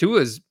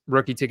 Tua's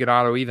rookie ticket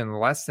auto even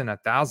less than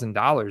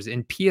 $1,000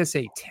 in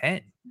PSA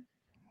 10.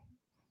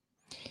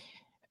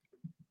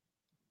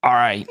 All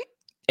right,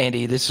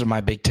 Andy, this is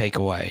my big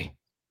takeaway.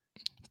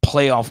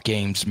 Playoff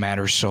games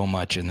matter so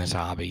much in this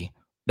hobby.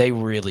 They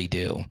really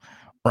do,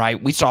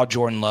 right? We saw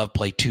Jordan Love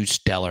play 2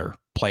 stellar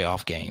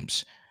playoff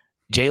games.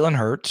 Jalen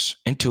Hurts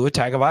and Tua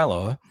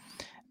Tagovailoa,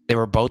 they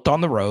were both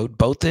on the road,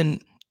 both in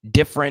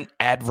different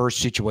adverse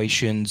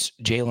situations.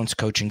 Jalen's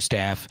coaching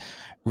staff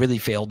really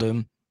failed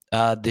him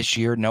this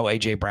year. No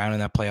A.J. Brown in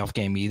that playoff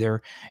game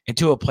either. And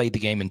Tua played the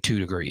game in 2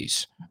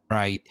 degrees,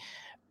 right?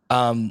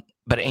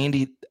 But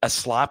Andy, a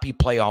sloppy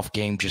playoff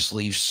game just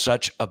leaves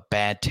such a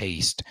bad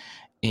taste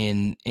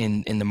in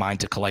the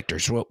minds of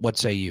collectors. What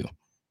say you?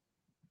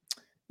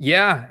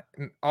 Yeah,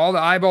 all the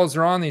eyeballs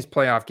are on these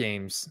playoff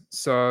games.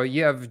 So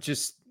you have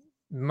just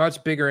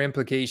much bigger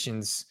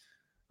implications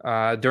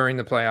during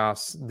the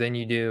playoffs than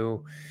you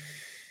do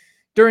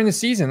during the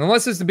season,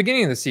 unless it's the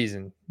beginning of the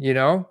season,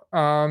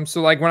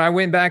 So like when I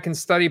went back and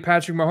studied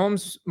Patrick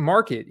Mahomes'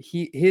 market,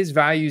 his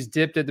values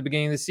dipped at the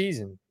beginning of the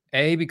season.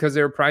 A, because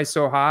they were priced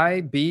so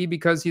high. B,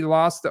 because he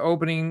lost the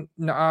opening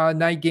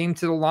night game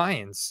to the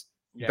Lions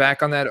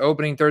back on that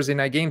opening Thursday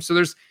night game. So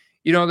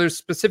there's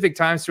specific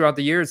times throughout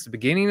the year. It's the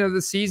beginning of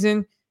the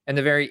season and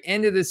the very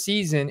end of the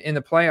season in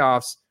the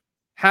playoffs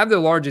have the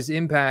largest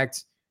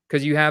impact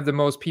because you have the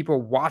most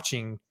people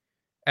watching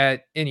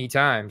at any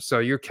time. So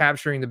you're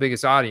capturing the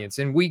biggest audience.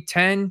 In week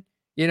 10,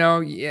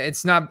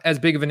 it's not as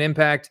big of an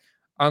impact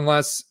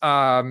unless,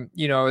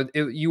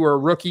 you were a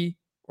rookie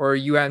or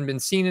you hadn't been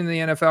seen in the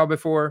NFL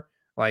before.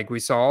 Like we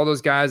saw all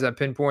those guys that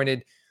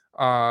pinpointed.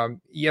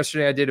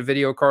 Yesterday I did a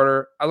video,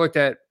 Carter. I looked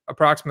at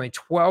approximately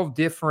 12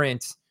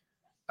 different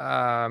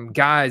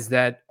guys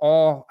that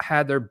all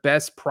had their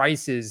best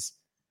prices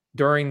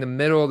during the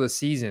middle of the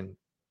season.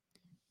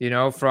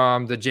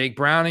 From the Jake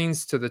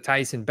Brownings to the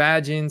Tyson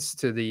Badgins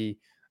to the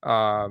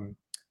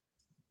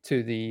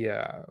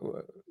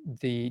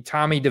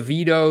Tommy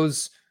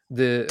DeVitos,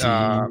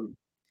 the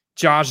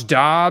Josh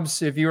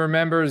Dobbs, if you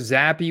remember,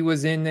 Zappy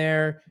was in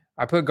there.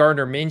 I put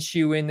Gardner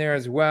Minshew in there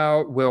as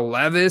well. Will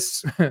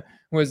Levis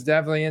was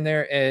definitely in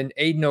there, and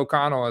Aiden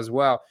O'Connell as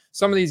well.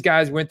 Some of these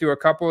guys went through a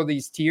couple of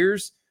these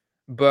tiers,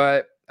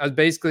 but I was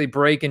basically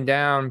breaking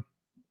down,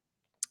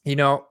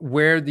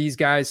 where these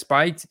guys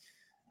spiked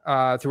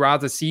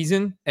throughout the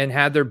season and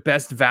had their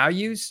best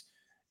values.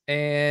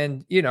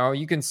 And,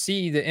 you can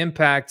see the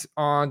impact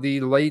on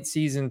the late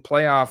season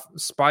playoff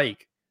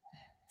spike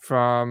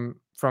from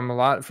a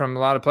lot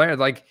of players.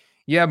 Like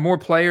you have more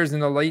players in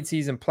the late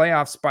season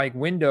playoff spike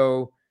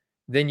window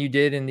than you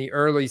did in the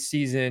early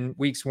season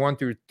weeks 1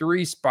 through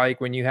 3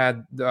 spike when you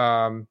had,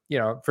 for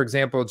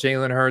example,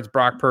 Jalen Hurts,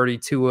 Brock Purdy,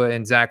 Tua,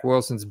 and Zach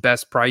Wilson's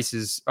best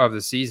prices of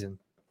the season.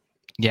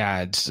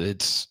 Yeah,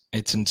 it's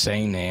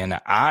insane,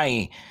 man.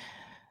 I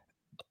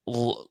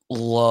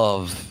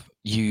love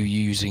you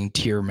using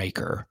Tier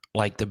Maker,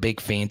 like the big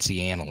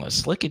fancy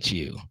analyst. Look at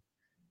you.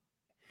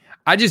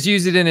 I just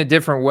use it in a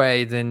different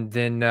way than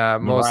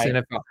most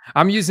NFL.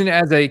 I'm using it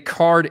as a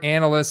card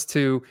analyst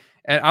and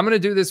I'm going to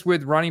do this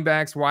with running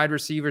backs, wide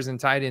receivers, and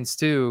tight ends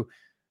too,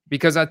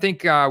 because I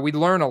think we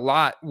learn a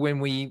lot when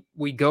we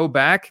go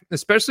back,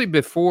 especially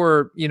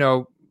before,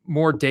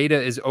 more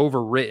data is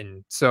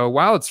overwritten. So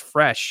while it's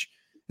fresh,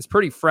 it's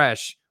pretty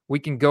fresh. We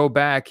can go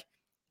back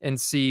and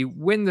see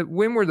when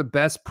were the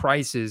best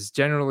prices,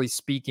 generally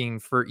speaking,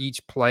 for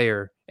each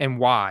player and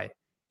why.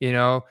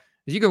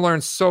 You can learn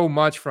so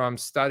much from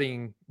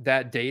studying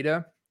that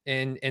data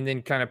and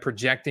then kind of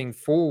projecting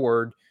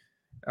forward.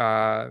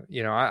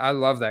 I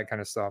love that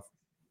kind of stuff.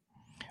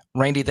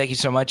 Randy, thank you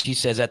so much. He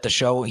says at the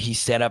show he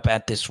set up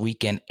at this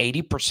weekend,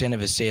 80% of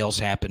his sales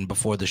happened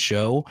before the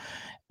show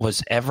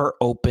was ever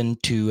open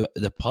to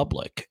the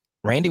public.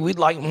 Randy, we'd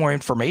like more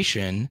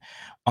information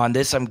on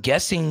this. I'm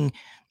guessing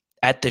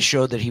at the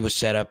show that he was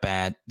set up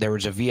at, there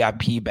was a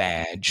VIP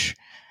badge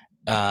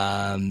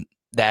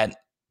that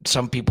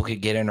some people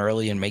could get in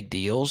early and make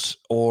deals,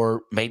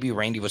 or maybe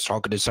Randy was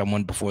talking to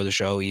someone before the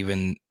show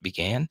even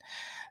began.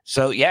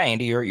 So yeah,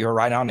 Andy, you're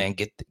right on, and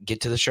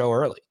get to the show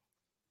early.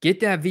 Get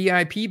that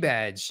VIP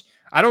badge.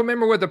 I don't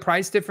remember what the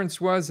price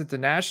difference was at the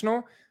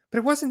National, but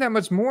it wasn't that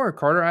much more,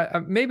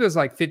 Carter. Maybe it was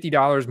like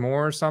 $50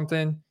 more or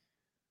something.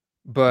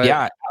 But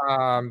yeah,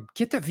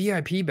 get the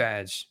VIP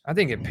badge. I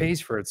think it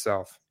pays for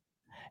itself.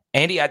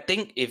 Andy, I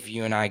think if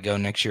you and I go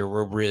next year,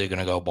 we're really going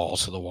to go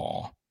balls to the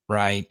wall,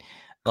 right?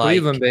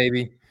 Cleveland,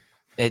 baby.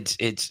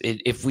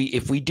 If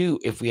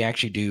we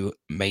actually do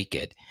make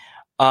it.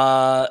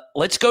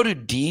 Let's go to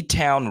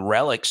D-Town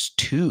Relics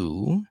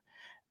 2.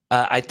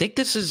 I think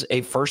this is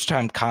a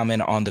first-time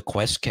comment on the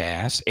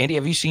QuestCast. Andy,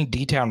 have you seen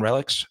D-Town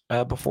Relics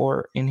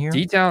before in here?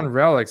 D-Town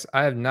Relics?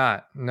 I have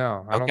not.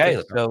 No, I don't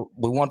think so. So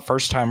we want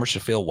first-timers to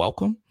feel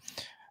welcome.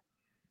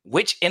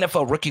 Which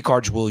NFL rookie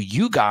cards will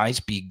you guys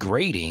be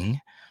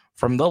grading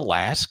from the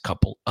last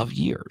couple of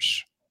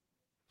years?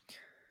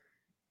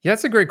 Yeah,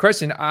 that's a great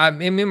question. I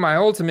mean, my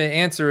ultimate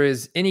answer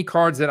is any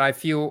cards that I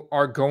feel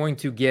are going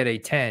to get a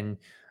 10,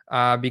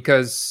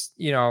 because,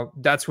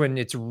 that's when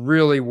it's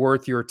really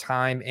worth your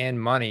time and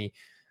money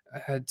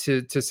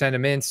to send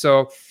them in.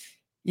 So,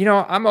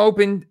 I'm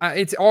open.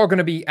 It's all going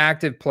to be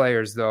active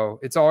players, though.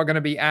 It's all going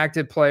to be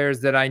active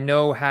players that I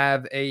know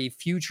have a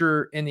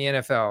future in the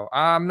NFL.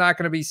 I'm not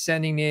going to be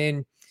sending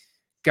in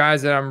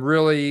guys that I'm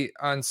really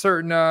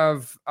uncertain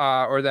of,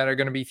 or that are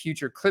going to be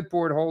future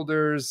clipboard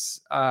holders.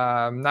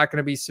 I'm not going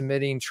to be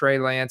submitting Trey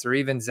Lance or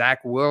even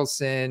Zach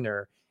Wilson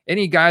or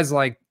any guys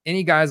like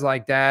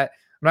that.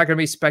 I'm not going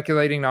to be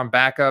speculating on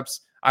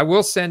backups. I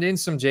will send in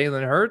some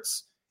Jalen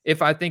Hurts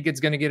if I think it's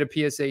going to get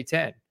a PSA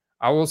 10.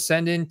 I will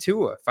send in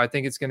Tua if I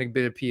think it's going to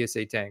get a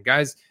PSA 10.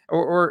 Guys,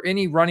 or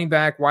any running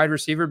back, wide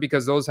receiver,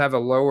 because those have a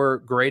lower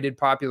graded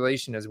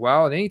population as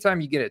well. And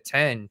anytime you get a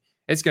 10,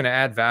 it's going to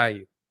add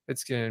value.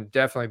 It's going to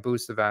definitely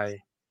boost the value.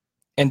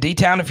 And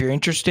D-Town, if you're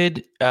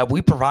interested,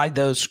 we provide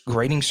those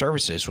grading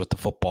services with the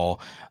football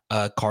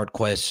card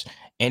quest.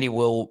 Andy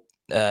will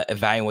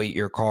evaluate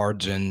your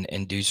cards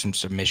and do some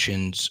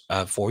submissions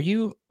for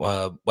you,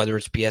 whether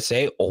it's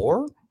PSA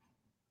or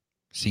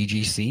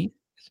CGC.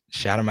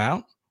 Shout them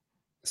out.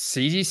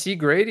 CGC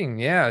grading.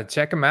 Yeah,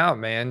 check them out,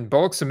 man.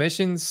 Bulk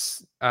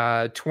submissions,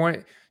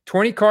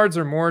 20 cards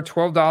or more,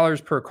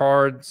 $12 per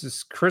card.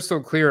 Just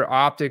crystal clear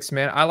optics,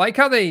 man. I like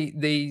how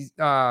they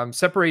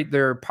separate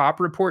their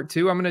pop report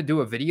too. I'm going to do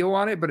a video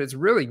on it, but it's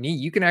really neat.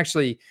 You can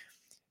actually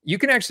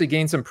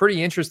gain some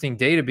pretty interesting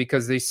data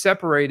because they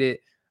separate it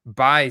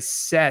by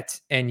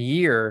set and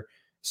year.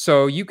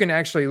 So you can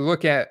actually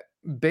look at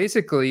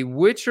basically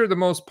which are the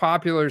most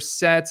popular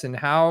sets and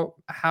how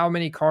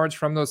many cards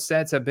from those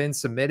sets have been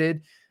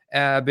submitted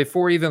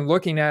before even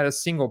looking at a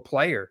single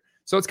player.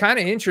 So it's kind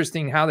of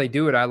interesting how they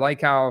do it. I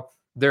like how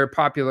their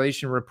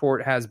population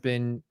report has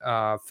been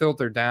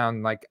filtered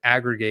down, like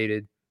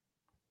aggregated.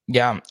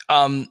 Yeah.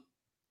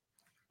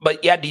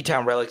 But yeah,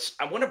 D-Town Relics,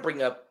 I want to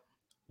bring up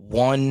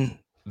one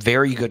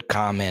very good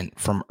comment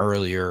from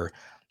earlier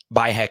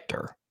by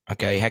Hector.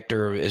 Okay.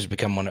 Hector has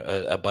become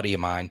a buddy of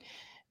mine.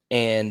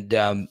 And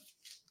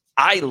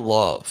I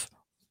love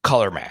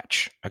color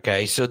match.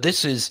 Okay. So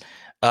this is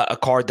a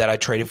card that I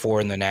traded for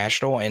in the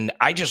National, and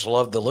I just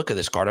love the look of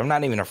this card. I'm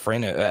not even a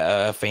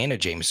fan of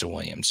Jameson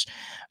Williams.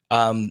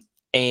 And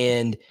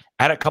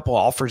I had a couple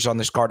offers on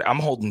this card. I'm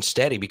holding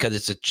steady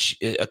because it's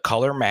a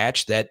color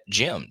match that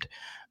gemmed.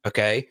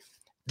 Okay.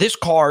 This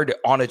card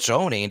on its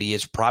own, Andy,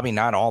 is probably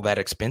not all that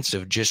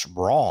expensive, just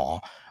raw,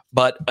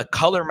 but a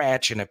color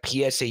match in a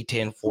PSA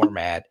 10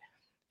 format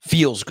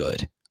feels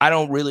good. I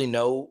don't really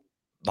know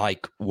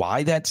like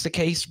why that's the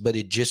case, but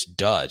it just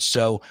does.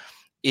 So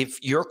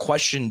if your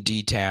question,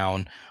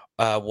 D-Town,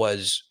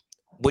 was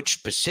which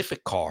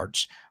specific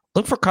cards,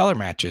 look for color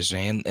matches.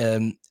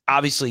 And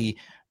obviously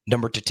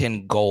number to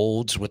 10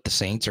 golds with the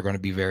Saints are going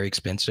to be very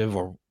expensive,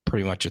 or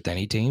pretty much with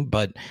any team.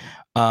 But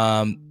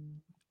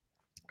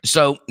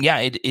so yeah,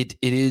 it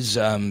is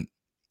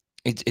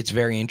it's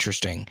very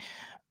interesting.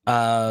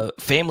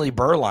 Family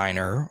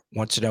Burliner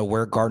wants to know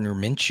where Gardner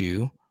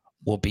Minshew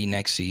will be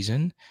next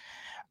season.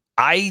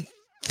 I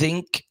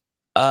think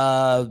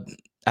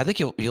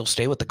he'll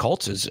stay with the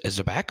Colts as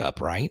a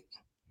backup, right?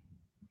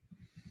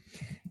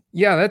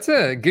 Yeah, that's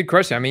a good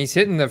question. I mean, he's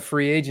hitting the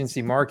free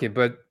agency market,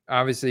 but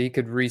obviously he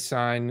could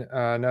re-sign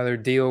another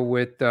deal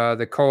with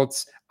the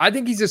Colts. I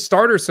think he's a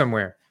starter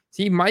somewhere.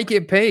 He might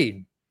get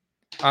paid.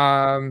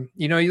 You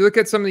look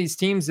at some of these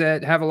teams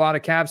that have a lot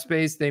of cap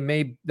space,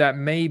 that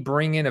may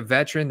bring in a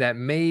veteran, that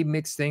may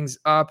mix things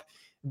up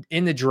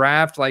in the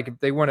draft. Like if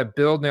they want to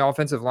build the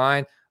offensive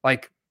line,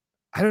 like,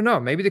 I don't know,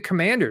 maybe the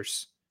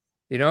Commanders,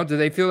 do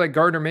they feel like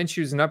Gardner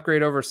Minshew is an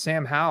upgrade over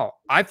Sam Howell?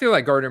 I feel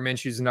like Gardner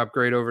Minshew is an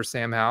upgrade over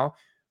Sam Howell.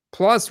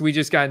 Plus we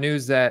just got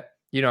news that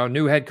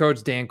New head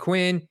coach Dan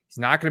Quinn. He's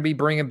not going to be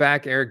bringing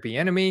back Eric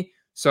Bieniemy.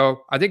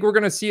 So I think we're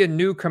going to see a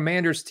new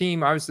Commanders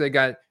team. Obviously, they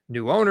got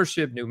new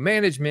ownership, new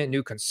management,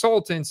 new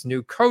consultants,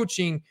 new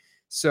coaching.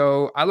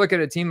 So I look at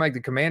a team like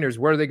the Commanders.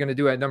 What are they going to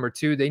do at number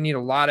 2? They need a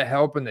lot of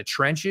help in the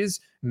trenches.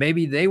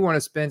 Maybe they want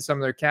to spend some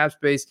of their cap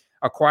space,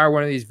 acquire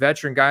one of these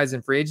veteran guys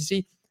in free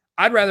agency.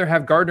 I'd rather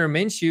have Gardner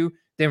Minshew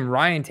than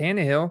Ryan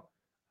Tannehill.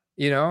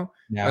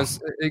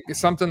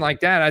 Something like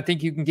that. I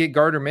think you can get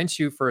Gardner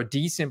Minshew for a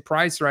decent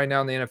price right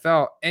now in the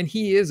NFL, and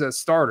he is a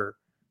starter.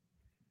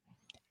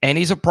 And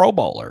he's a Pro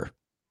Bowler.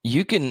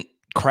 You can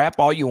crap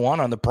all you want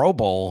on the Pro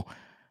Bowl.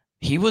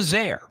 He was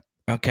there.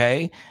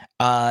 Okay.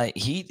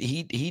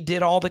 He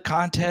did all the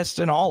contests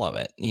and all of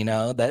it.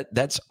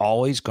 That's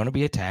always going to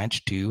be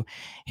attached to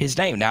his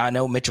name. Now I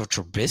know Mitchell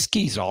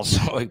Trubisky's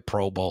also a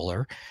Pro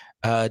Bowler.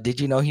 Did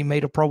you know he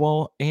made a Pro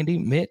Bowl, Andy?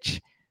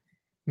 Mitch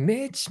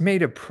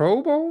made a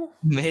Pro Bowl?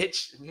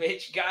 Mitch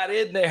got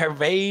in there,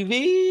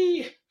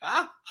 baby.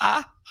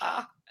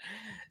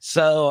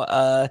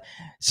 So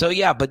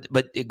yeah, but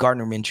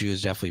Gardner Minshew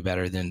is definitely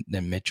better than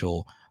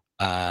Mitchell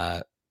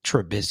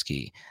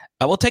Trubisky.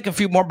 We'll take a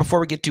few more before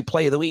we get to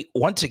play of the week.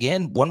 Once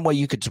again, one way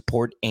you could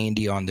support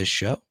Andy on this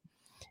show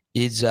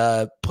is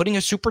putting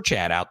a super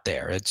chat out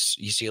there.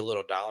 You see a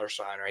little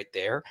 $sign right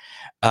there.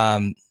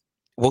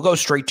 We'll go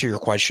straight to your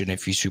question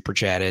if you super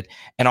chatted,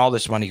 and all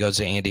this money goes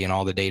to Andy and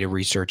all the data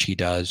research he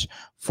does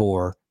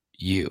for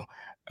you.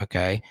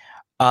 Okay.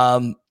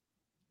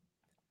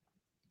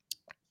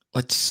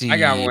 Let's see. I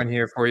got one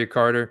here for you,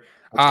 Carter.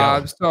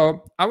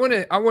 So I want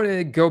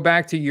to go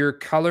back to your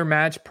color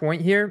match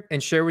point here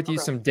and share with you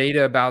some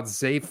data about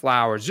Zay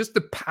Flowers, just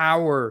the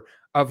power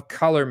of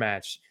color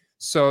match.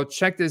 So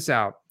check this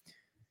out.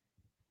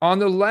 On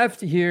the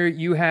left here,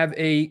 you have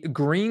a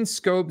green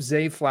scope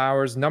Zay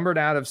Flowers numbered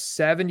out of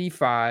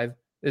 75.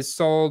 Is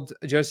sold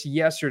just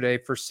yesterday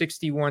for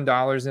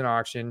 $61 in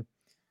auction.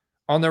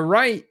 On the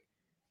right,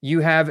 you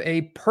have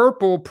a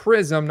purple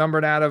prism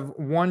numbered out of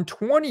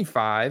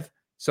 125.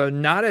 So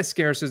not as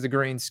scarce as the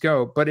green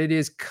scope, but it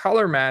is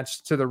color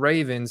matched to the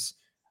Ravens.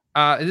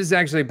 This is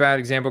actually a bad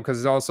example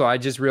because also I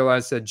just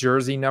realized a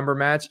jersey number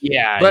match.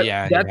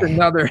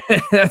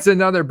 That's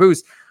another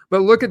boost.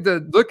 But look at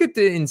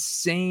the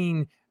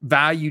insane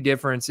value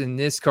difference in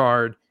this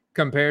card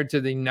compared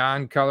to the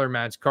non-color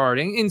match card.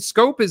 And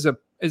scope is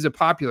a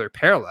popular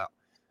parallel.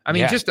 I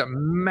mean, just a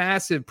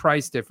massive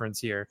price difference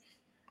here.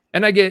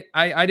 And I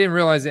didn't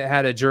realize it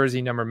had a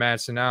jersey number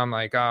match. So now I'm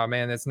like, oh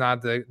man, that's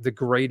not the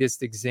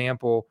greatest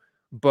example.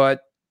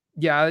 But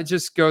yeah, it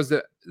just goes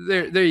to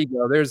there you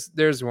go.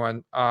 There's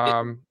one.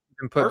 You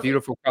can put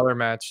beautiful color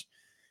match.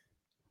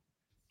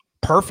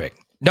 Perfect.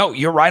 No,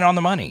 you're right on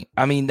the money.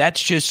 I mean,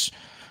 that's just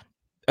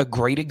a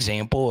great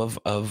example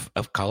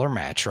of color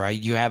match, right?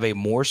 You have a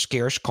more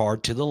scarce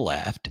card to the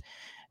left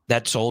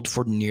that sold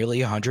for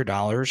nearly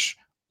 $100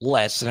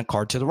 less than a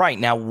card to the right.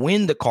 Now,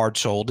 when the card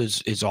sold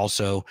is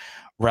also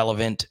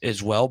relevant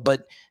as well,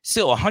 but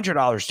still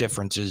 $100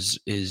 difference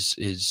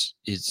is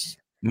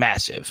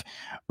massive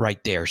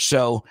right there.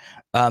 So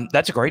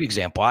that's a great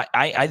example.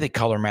 I think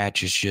color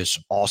match is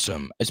just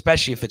awesome,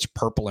 especially if it's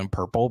purple and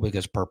purple,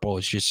 because purple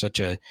is just such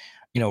a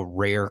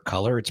rare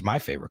color. It's my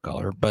favorite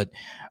color, but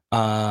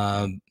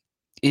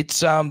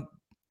it's a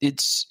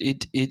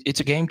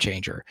game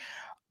changer.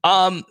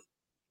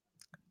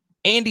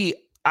 Andy,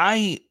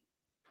 I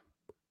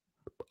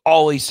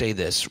always say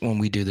this when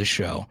we do the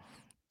show.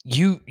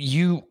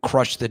 You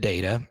crush the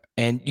data,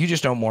 and you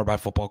just know more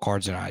about football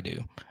cards than I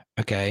do.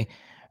 Okay,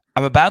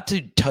 I'm about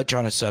to touch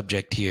on a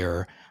subject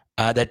here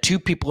that two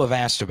people have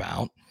asked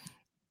about,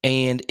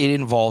 and it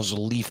involves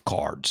leaf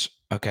cards.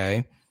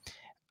 Okay.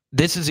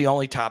 This is the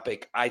only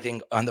topic I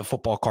think on the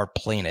football card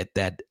planet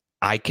that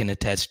I can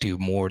attest to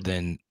more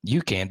than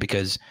you can,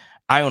 because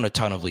I own a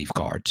ton of leaf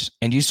cards.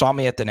 And you saw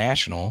me at the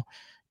National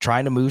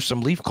trying to move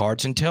some leaf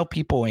cards, and tell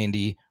people,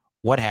 Andy,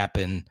 what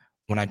happened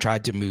when I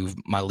tried to move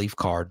my leaf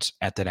cards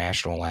at the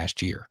National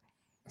last year.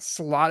 It's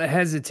a lot of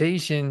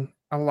hesitation,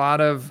 a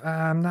lot of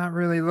I'm not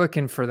really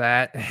looking for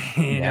that.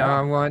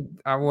 I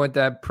want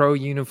that pro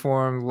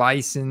uniform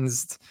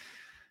licensed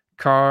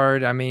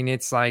card. I mean,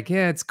 it's like,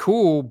 yeah, it's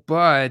cool,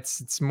 but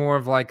it's more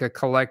of like a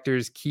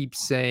collector's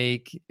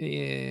keepsake.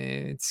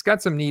 It's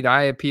got some neat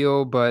eye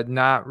appeal, but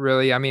not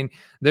really. I mean,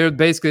 they're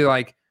basically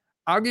like,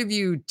 I'll give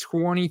you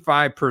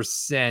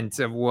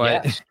 25% of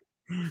what,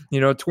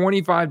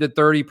 25 to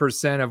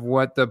 30% of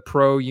what the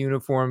pro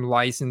uniform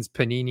licensed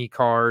Panini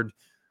card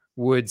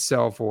would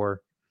sell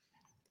for.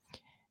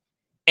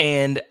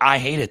 And I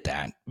hated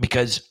that,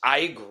 because I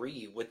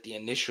agree with the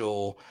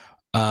initial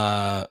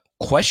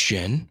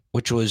question,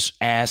 which was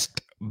asked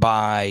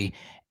by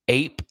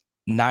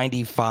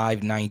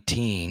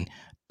Ape9519.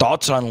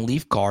 Thoughts on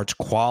leaf cards,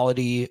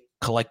 quality,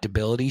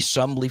 collectability.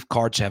 Some leaf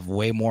cards have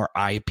way more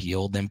eye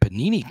appeal than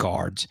Panini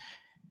cards,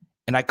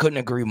 and I couldn't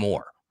agree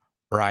more,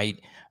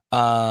 right?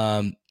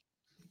 I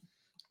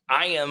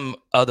am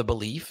of the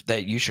belief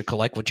that you should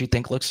collect what you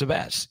think looks the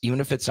best, even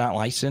if it's not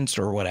licensed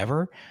or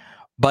whatever.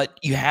 But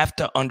you have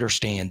to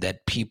understand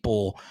that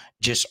people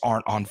just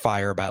aren't on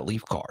fire about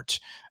leaf cards.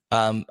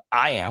 I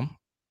am.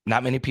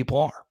 Not many people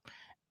are.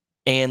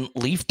 And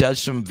Leaf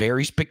does some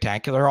very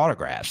spectacular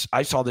autographs.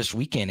 I saw this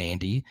weekend,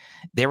 Andy,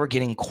 they were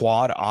getting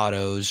quad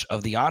autos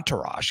of the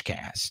Entourage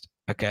cast.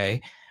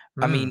 Okay.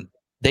 I mean,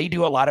 they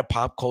do a lot of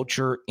pop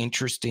culture,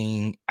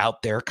 interesting,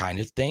 out there kind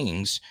of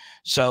things.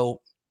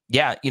 So,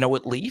 yeah,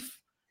 with Leaf,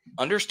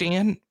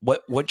 understand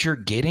what you're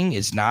getting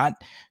is not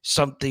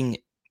something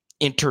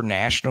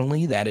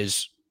internationally that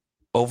is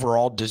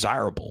overall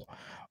desirable.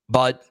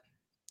 But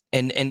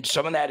and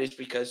some of that is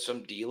because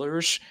some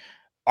dealers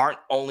aren't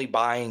only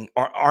buying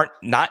or aren't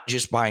not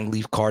just buying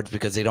Leaf cards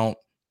because they don't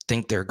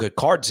think they're good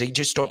cards. They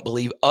just don't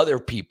believe other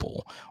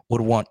people would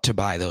want to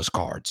buy those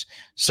cards.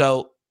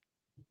 So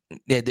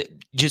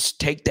just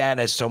take that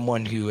as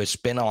someone who has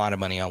spent a lot of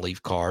money on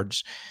Leaf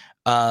cards.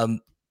 They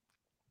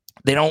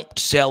don't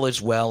sell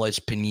as well as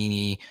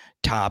Panini,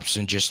 Topps,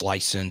 and just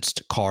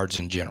licensed cards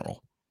in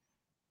general.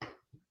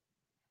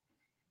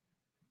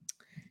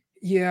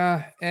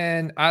 Yeah,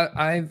 and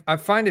I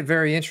find it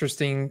very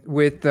interesting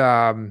with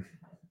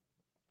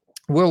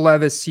Will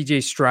Levis,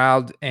 CJ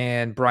Stroud,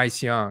 and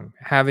Bryce Young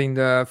having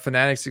the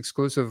Fanatics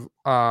exclusive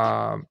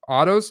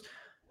autos.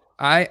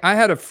 I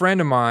had a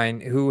friend of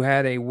mine who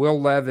had a Will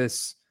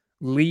Levis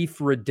Leaf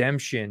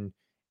redemption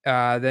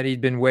that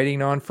he'd been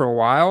waiting on for a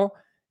while,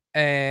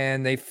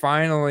 and they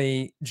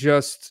finally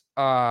just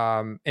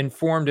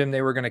informed him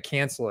they were going to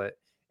cancel it,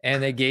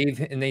 and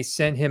they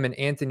sent him an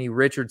Anthony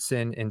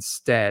Richardson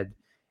instead.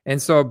 And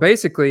so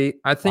basically,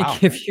 I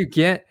think if you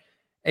get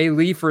a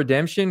Leaf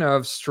redemption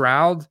of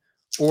Stroud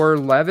or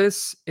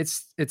Levis,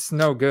 it's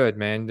no good,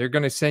 man. They're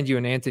going to send you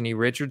an Anthony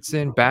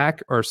Richardson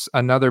back or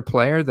another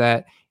player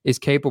that is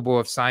capable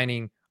of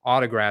signing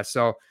autographs.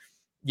 So,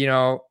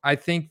 I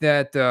think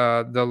that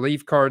the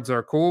Leaf cards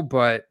are cool,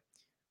 but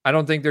I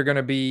don't think they're going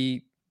to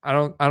be. I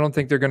don't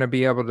think they're going to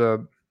be able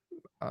to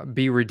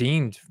be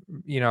redeemed.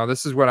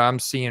 This is what I'm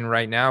seeing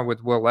right now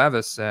with Will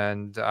Levis,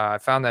 and I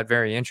found that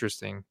very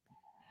interesting.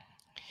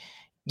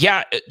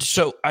 Yeah,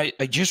 so I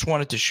just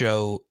wanted to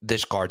show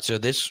this card. So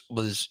this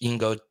was, you can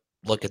go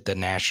look at the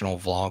national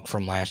vlog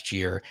from last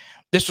year.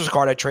 This was a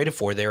card I traded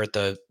for there at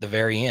the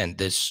very end.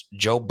 This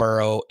Joe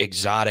Burrow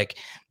exotic.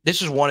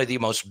 This is one of the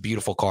most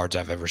beautiful cards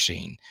I've ever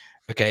seen.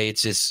 Okay,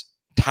 it's this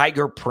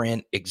tiger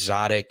print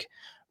exotic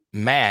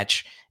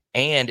match,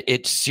 and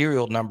it's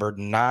serial numbered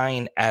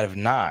 9 out of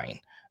 9.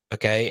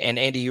 Okay, and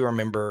Andy, you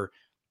remember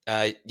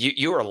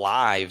you were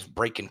live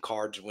breaking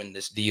cards when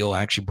this deal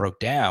actually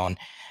broke down.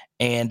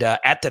 And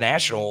at the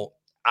National,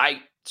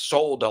 I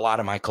sold a lot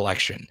of my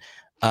collection.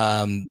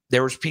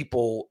 There was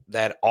people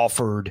that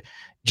offered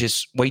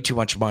just way too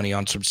much money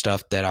on some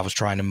stuff that I was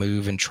trying to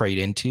move and trade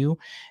into.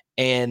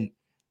 And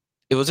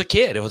it was a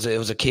kid. It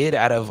was a kid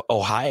out of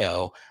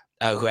Ohio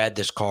who had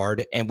this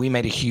card, and we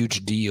made a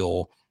huge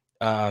deal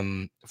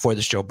for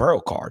this Joe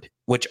Burrow card,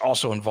 which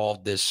also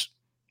involved this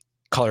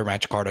color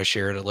match card I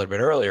shared a little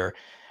bit earlier.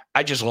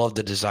 I just love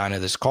the design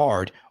of this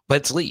card, but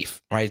it's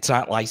Leaf, right? It's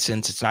not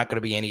licensed. It's not going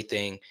to be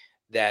anything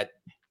that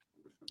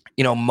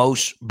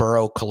most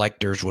Burrow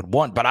collectors would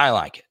want, but I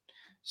like it.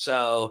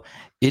 So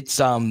it's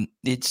one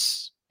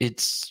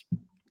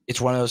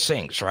of those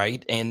things,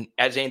 right? And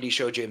as Andy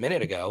showed you a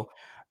minute ago,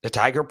 the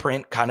tiger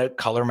print kind of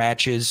color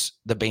matches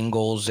the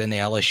Bengals and the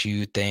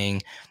LSU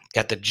thing.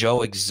 Got the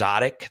Joe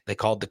exotic. They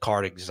called the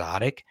card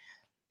exotic,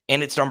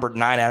 and it's numbered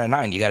 9 out of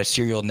 9. You got a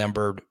serial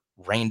numbered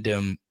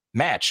random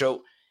match.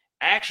 So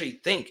I actually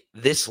think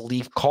this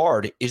Leaf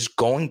card is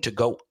going to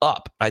go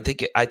up. I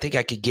think I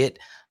could get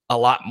a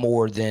lot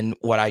more than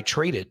what I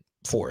traded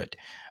for it.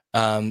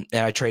 And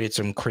I traded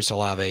some Chris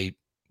Olave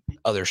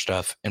other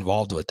stuff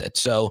involved with it.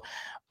 So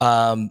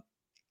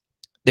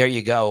there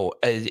you go.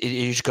 It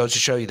just goes to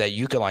show you that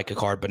you can like a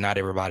card, but not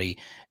everybody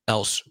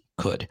else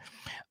could.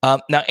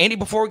 Now, Andy,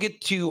 before we get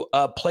to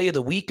play of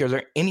the week, are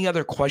there any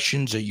other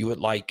questions that you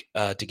would like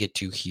to get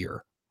to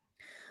here?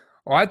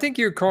 Well, I think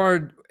your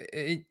card,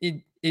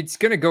 it's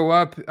going to go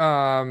up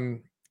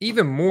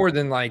even more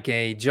than like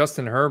a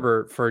Justin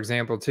Herbert, for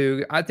example,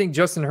 too. I think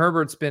Justin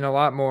Herbert's been a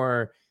lot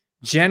more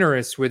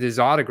generous with his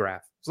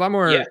autograph. There's a lot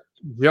more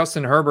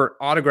Justin Herbert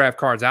autograph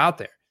cards out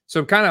there.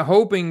 So I'm kind of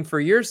hoping for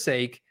your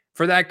sake,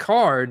 for that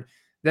card,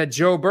 that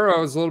Joe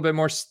Burrow is a little bit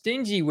more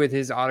stingy with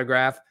his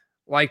autograph,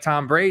 like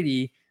Tom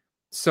Brady.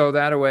 So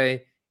that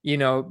way,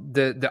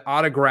 the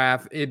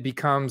autograph, it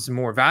becomes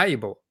more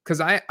valuable. Because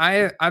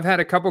I've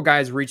had a couple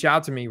guys reach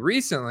out to me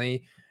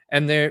recently,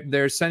 and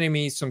they're sending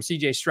me some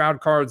CJ Stroud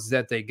cards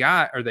that they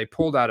got or they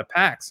pulled out of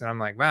packs. And I'm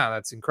like, wow,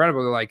 that's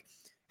incredible. They're like,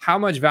 how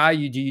much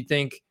value do you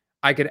think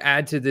I could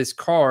add to this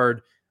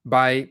card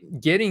by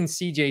getting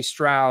CJ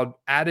Stroud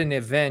at an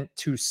event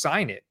to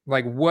sign it?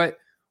 Like what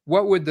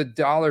would the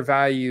dollar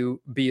value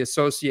be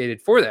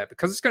associated for that?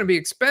 Because it's going to be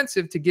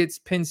expensive to get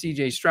pin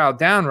CJ Stroud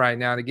down right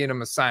now to get him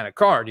to sign a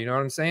card. You know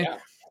what I'm saying? Yeah.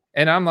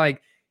 And I'm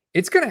like,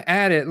 it's going to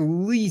add at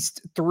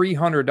least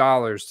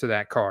 $300 to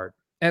that card.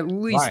 At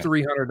least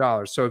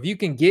 $300. So if you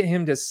can get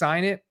him to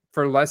sign it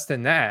for less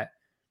than that,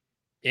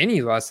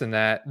 any less than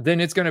that,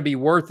 then it's going to be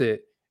worth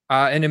it.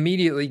 And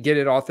immediately get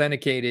it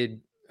authenticated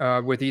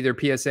with either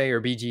PSA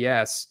or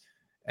BGS.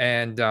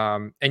 and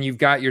you've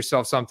got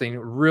yourself something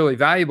really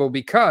valuable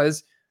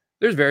because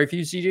there's very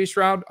few CJ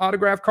Stroud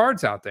autograph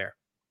cards out there.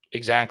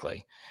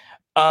 Exactly.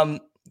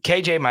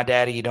 KJ, my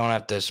daddy, you don't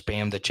have to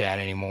spam the chat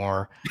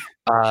anymore.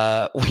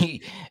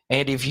 Andy,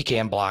 if you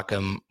can block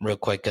him real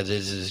quick, because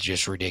this is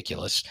just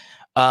ridiculous.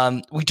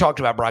 We talked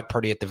about Brock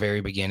Purdy at the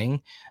very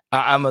beginning.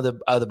 I'm of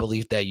the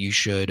belief that you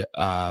should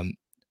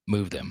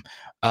move them.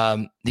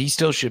 He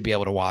still should be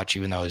able to watch,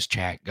 even though his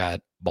chat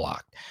got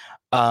blocked.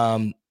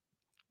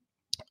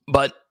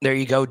 But there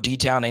you go,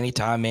 D-Town,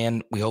 anytime,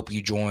 man. We hope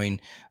you join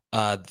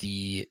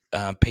the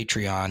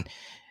Patreon.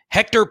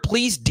 Hector,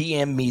 please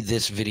DM me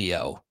this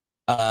video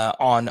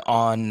on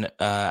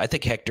I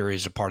think Hector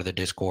is a part of the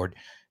Discord.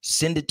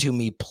 Send it to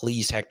me,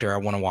 please, Hector. I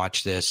want to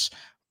watch this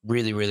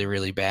really, really,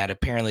 really bad.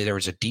 Apparently, there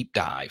was a deep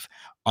dive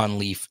on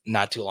Leaf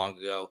not too long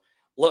ago.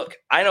 Look,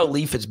 I know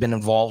Leaf has been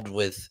involved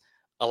with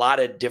a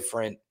lot of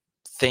different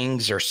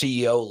things. Their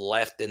CEO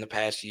left in the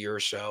past year or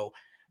so.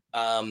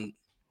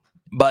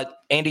 But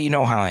Andy, you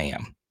know how I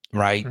am,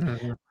 right?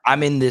 Mm-hmm.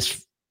 I'm in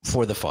this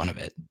for the fun of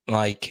it.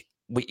 Like,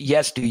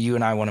 yes, do you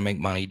and I want to make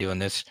money doing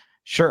this?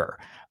 Sure.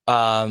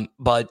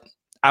 But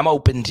I'm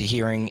open to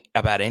hearing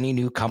about any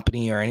new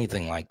company or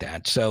anything like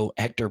that. So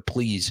Hector,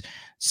 please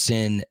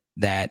send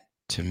that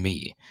to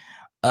me.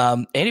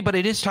 Andy, but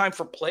it is time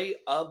for play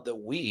of the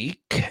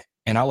week,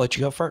 and I'll let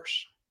you go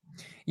first.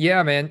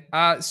 Yeah, man.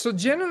 So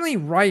generally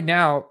right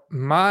now,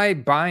 my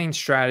buying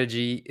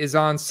strategy is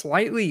on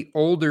slightly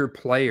older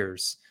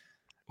players.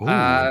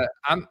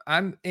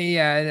 I'm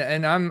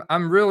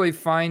really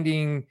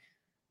finding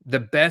the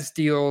best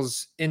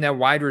deals in that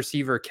wide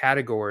receiver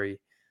category.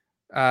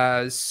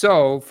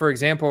 So for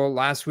example,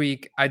 last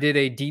week I did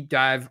a deep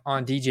dive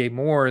on DJ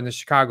Moore in the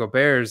Chicago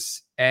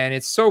Bears, and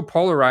it's so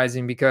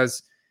polarizing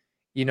because,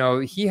 you know,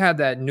 he had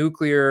that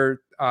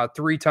nuclear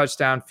 3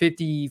 touchdown,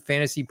 50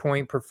 fantasy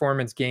point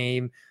performance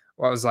game.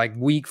 Well, it was like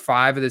week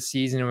 5 of the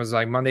season. It was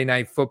like Monday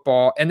Night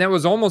Football. And that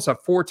was almost a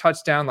 4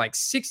 touchdown, like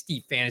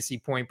 60 fantasy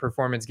point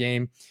performance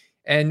game.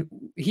 And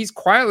he's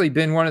quietly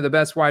been one of the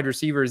best wide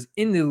receivers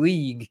in the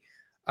league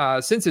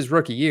since his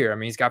rookie year. I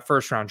mean, he's got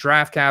first round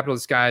draft capital.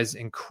 This guy's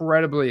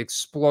incredibly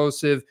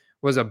explosive,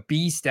 was a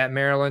beast at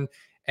Maryland.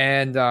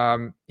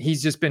 And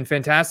he's just been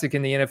fantastic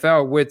in the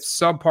NFL with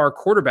subpar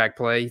quarterback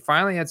play. He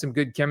finally had some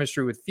good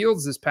chemistry with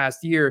Fields this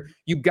past year.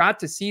 You got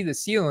to see the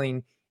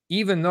ceiling,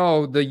 even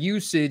though the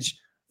usage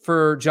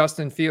for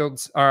Justin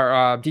Fields or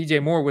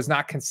DJ Moore was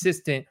not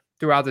consistent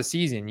throughout the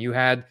season. You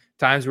had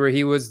times where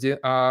he was,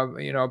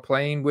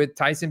 playing with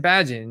Tyson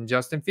Bagent and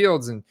Justin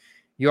Fields, and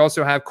you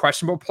also have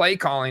questionable play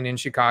calling in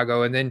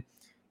Chicago. And then,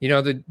 you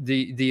know,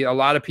 the a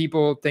lot of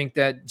people think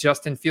that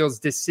Justin Fields'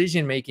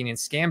 decision making and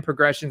scam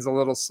progression is a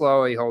little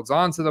slow. He holds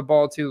on to the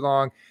ball too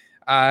long,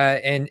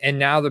 and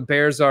now the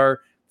Bears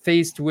are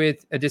faced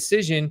with a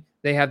decision.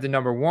 They have the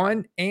number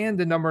 1 and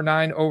the number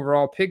 9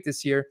 overall pick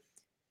this year.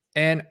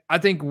 And I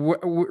think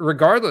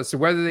regardless of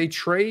whether they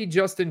trade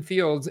Justin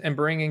Fields and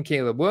bring in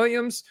Caleb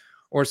Williams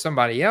or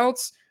somebody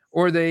else,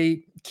 or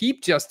they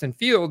keep Justin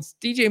Fields,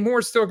 DJ Moore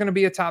is still going to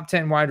be a top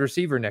 10 wide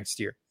receiver next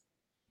year.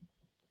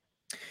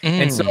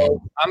 And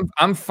so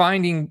I'm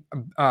finding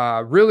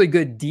really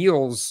good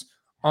deals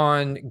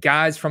on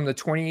guys from the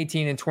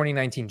 2018 and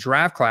 2019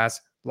 draft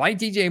class, like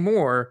DJ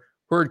Moore,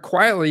 who are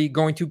quietly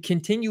going to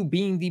continue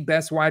being the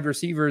best wide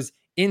receivers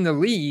in the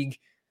league,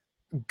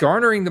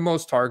 garnering the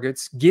most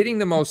targets, getting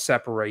the most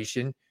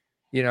separation,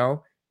 you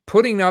know,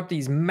 putting up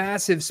these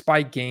massive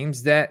spike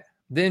games that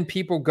then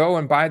people go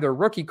and buy their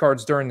rookie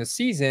cards during the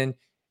season.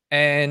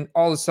 And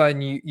all of a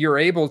sudden you're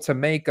able to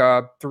make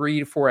a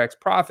 3 to 4x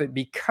profit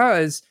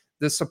because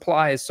the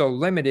supply is so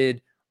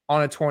limited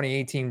on a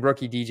 2018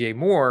 rookie DJ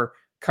Moore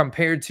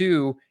compared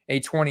to a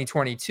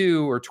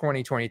 2022 or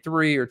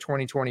 2023 or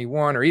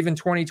 2021 or even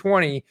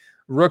 2020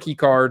 rookie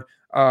card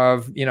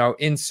of, you know,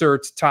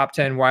 insert top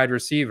 10 wide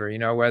receiver, you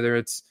know, whether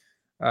it's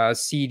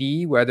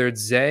CD, whether it's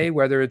Zay,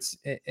 whether it's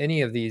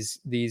any of these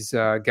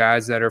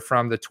guys that are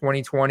from the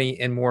 2020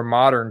 and more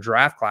modern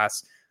draft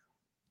class.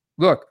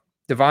 Look,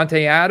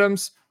 Devontae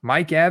Adams,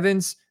 Mike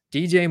Evans,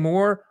 DJ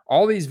Moore,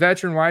 all these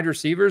veteran wide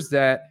receivers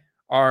that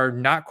are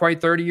not quite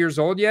 30 years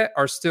old yet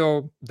are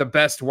still the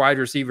best wide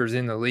receivers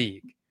in the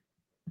league.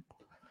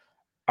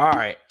 All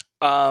right.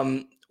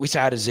 We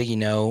saw a Ziggy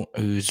No,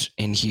 who's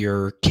in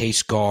here.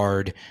 Case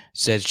Guard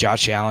says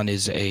Josh Allen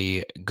is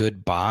a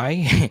good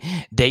buy.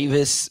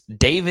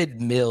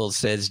 David Mills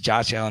says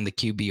Josh Allen, the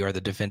QB, or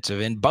the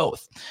defensive end.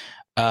 Both.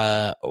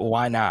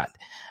 Why not?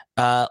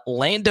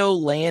 Lando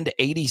Land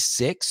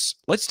 86.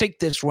 Let's take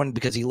this one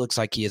because he looks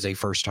like he is a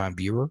first-time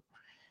viewer.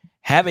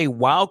 Have a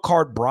wild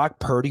card Brock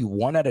Purdy,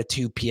 1 out of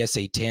 2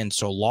 PSA 10.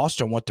 So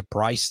lost on what to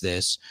price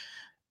this.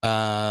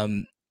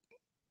 Wild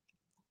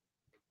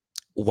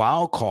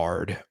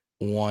card,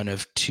 1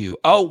 of 2.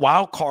 Oh,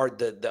 wild card,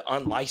 the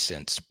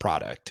unlicensed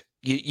product.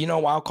 You know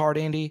wild card,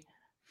 Andy?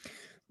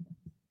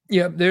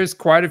 Yeah, there's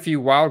quite a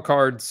few wild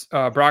cards,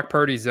 Brock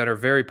Purdy's that are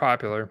very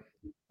popular.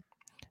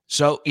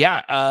 So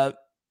yeah,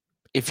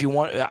 if you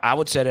want, I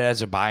would set it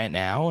as a buy it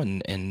now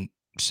and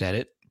set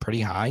it. pretty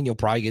high. And you'll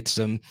probably get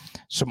some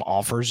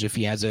offers if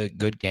he has a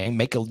good game.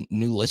 Make a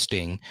new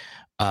listing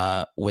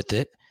with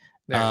it.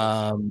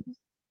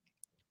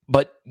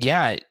 But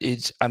yeah,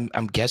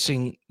 I'm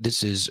guessing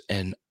this is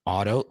an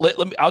auto. Let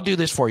me. I'll do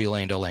this for you,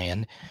 Lando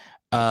Land.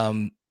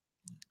 DM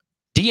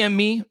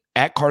me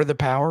at Card of the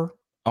Power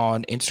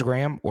on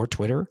Instagram or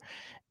Twitter,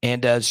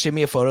 and send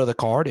me a photo of the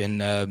card,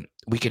 and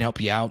we can help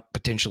you out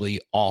potentially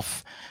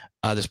off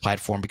this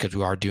platform because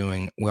we are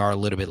a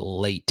little bit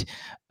late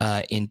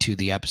into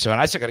the episode.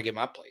 And I still got to get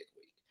my play of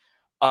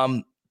the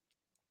week.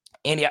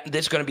 And yeah,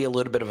 this is going to be a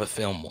little bit of a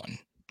film one.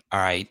 All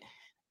right.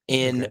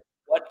 In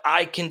what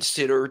I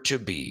consider to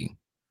be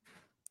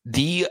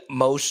the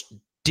most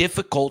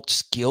difficult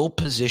skill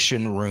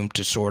position room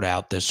to sort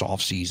out this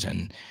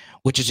offseason,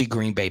 which is the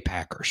Green Bay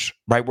Packers,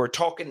 right? We're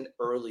talking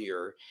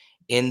earlier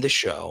in the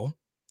show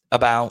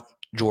about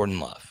Jordan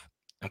Love,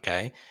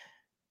 okay?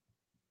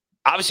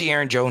 Obviously,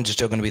 Aaron Jones is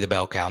still going to be the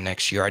bell cow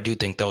next year. I do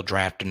think they'll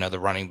draft another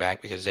running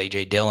back because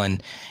A.J.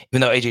 Dillon,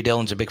 even though A.J.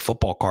 Dillon's a big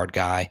football card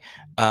guy,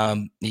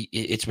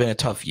 it's been a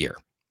tough year,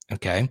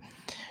 okay?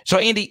 So,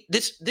 Andy,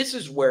 this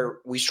is where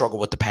we struggle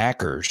with the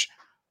Packers.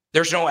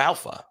 There's no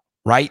alpha,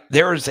 right?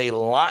 There is a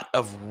lot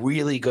of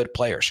really good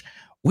players.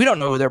 We don't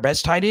know who their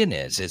best tight end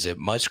is. Is it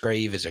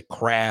Musgrave? Is it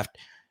Kraft?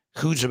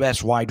 Who's the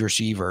best wide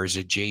receiver? Is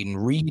it Jaden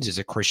Reed? Is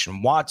it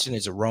Christian Watson?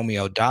 Is it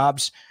Romeo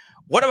Doubs?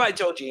 What have I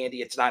told you,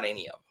 Andy? It's not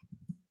any of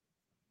them.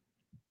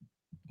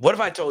 What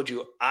have I told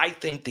you? I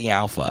think the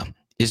alpha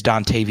is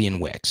Dontavian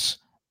Wicks,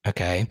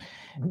 okay?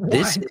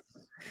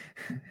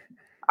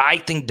 I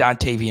think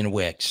Dontavian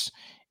Wicks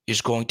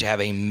is going to have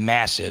a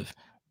massive,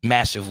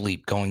 massive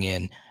leap going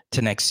in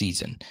to next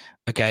season,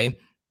 okay?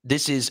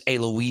 This is a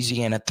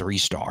Louisiana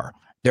 3-star.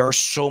 There are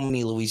so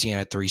many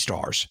Louisiana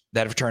 3-stars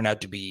that have turned out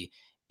to be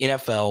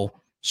NFL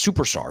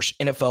superstars,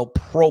 NFL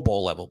Pro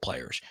Bowl level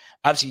players.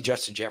 Obviously,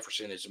 Justin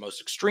Jefferson is the most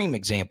extreme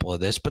example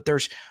of this, but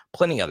there's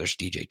plenty others.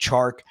 DJ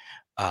Chark,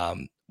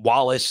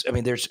 Wallace. I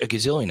mean, there's a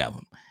gazillion of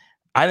them.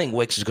 I think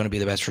Wicks is going to be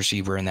the best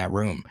receiver in that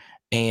room.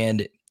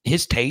 And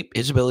his tape,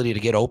 his ability to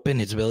get open,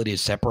 his ability to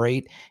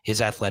separate,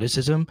 his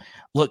athleticism.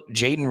 Look,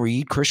 Jaden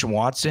Reed, Christian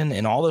Watson,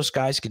 and all those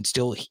guys can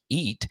still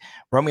eat.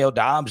 Romeo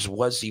Doubs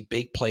was the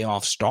big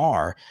playoff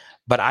star,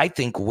 but I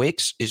think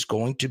Wicks is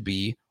going to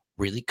be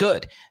really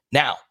good.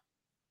 Now,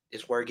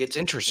 is where it gets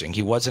interesting.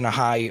 He wasn't a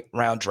high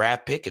round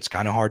draft pick. It's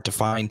kind of hard to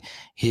find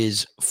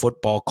his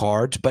football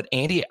cards. But,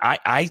 Andy,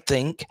 I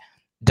think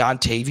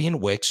Dontavian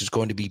Wicks is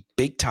going to be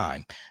big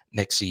time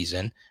next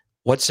season.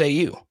 What say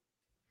you?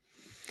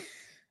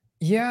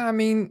 Yeah, I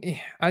mean,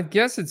 I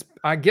guess it's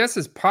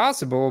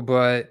possible,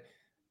 but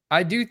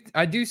I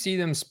do see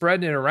them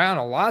spreading it around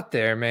a lot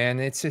there, man.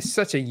 It's just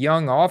such a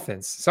young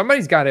offense.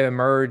 Somebody's got to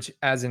emerge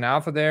as an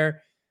alpha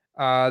there.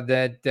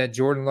 That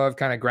Jordan Love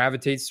kind of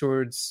gravitates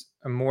towards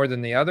more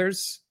than the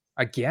others,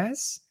 I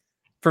guess.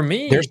 For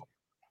me,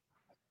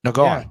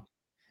 go on.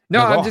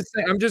 No,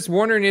 I'm just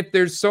wondering if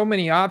there's so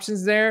many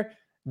options there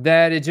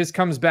that it just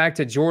comes back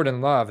to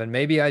Jordan Love, and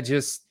maybe I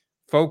just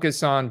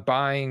focus on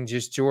buying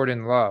just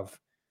Jordan Love.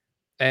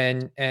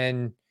 And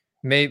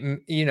maybe,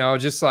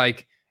 just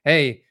like,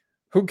 hey,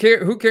 who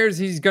cares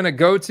he's going to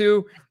go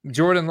to?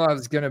 Jordan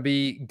Love's going to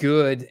be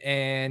good,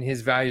 and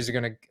his values are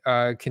going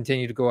to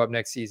continue to go up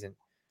next season,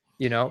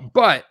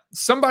 But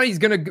somebody's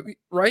going to,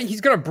 right?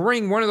 He's going to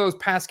bring one of those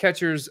pass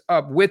catchers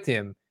up with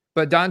him.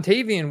 But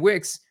Dontavian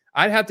Wicks,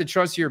 I'd have to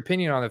trust your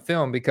opinion on the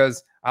film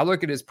because I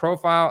look at his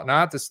profile and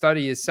I have to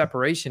study his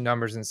separation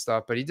numbers and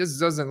stuff, but he just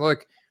doesn't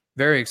look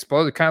very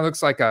explosive. Kind of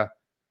looks like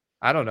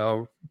I don't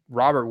know,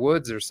 Robert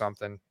Woods or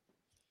something.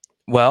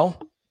 Well,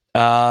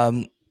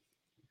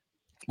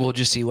 we'll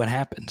just see what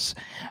happens.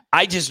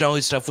 I just know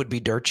his stuff would be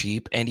dirt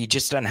cheap, and he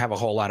just doesn't have a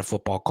whole lot of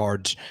football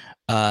cards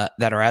that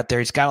are out there.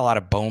 He's got a lot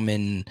of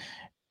Bowman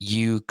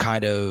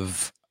kind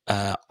of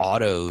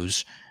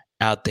autos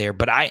out there,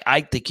 but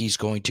I think he's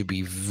going to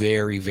be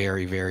very,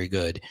 very, very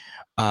good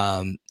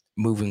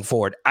moving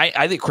forward.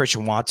 I think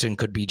Christian Watson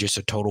could be just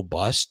a total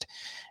bust,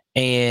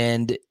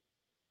 and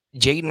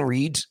Jaden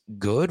Reed's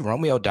good.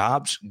 Romeo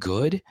Doubs,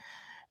 good.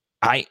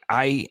 I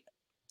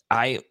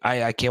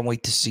can't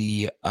wait to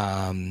see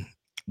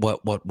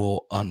what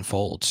will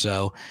unfold.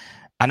 So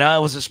I know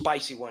it was a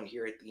spicy one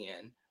here at the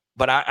end,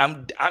 but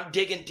I'm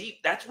digging deep.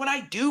 That's what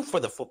I do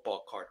for the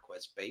Football Card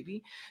Quest,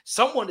 baby.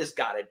 Someone has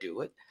got to do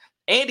it.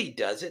 Andy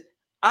does it.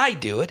 I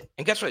do it.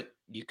 And guess what?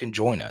 You can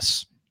join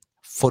us.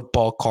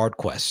 Football Card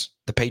Quest,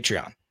 the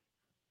Patreon.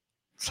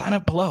 Sign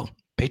up below.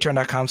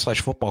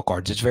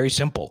 Patreon.com/footballcards. It's very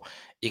simple.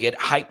 You get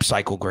hype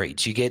cycle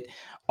grades. You get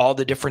all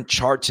the different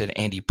charts that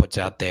Andy puts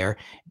out there.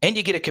 And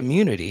you get a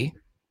community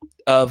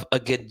of a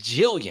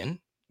gajillion.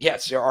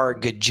 Yes, there are a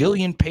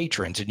gajillion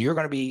patrons, and you're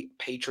going to be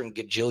patron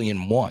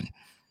gajillion 1.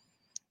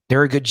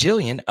 There are a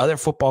gajillion other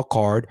football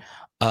card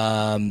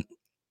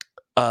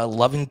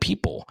loving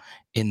people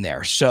in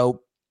there.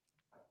 So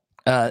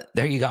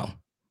there you go.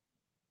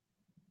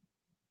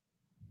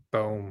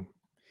 Boom.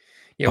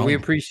 Yeah, we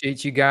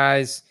appreciate you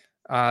guys.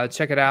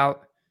 Check it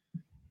out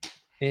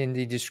in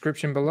the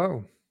description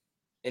below.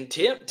 And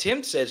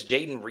Tim says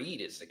Jaden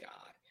Reed is the guy.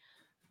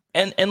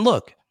 And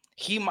look,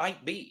 he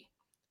might be.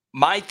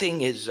 My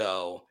thing is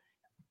though,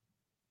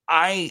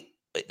 and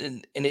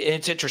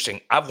it's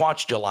interesting. I've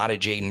watched a lot of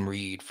Jaden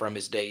Reed from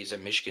his days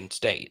at Michigan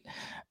State.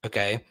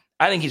 Okay.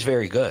 I think he's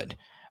very good.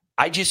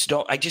 I just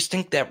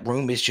think that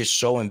room is just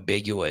so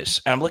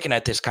ambiguous. And I'm looking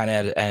at this kind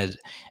of as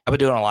I've been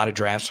doing a lot of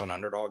drafts on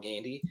Underdog,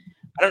 Andy.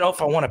 I don't know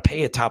if I want to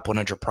pay a top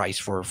 100 price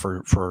for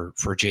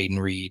Jaden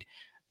Reed,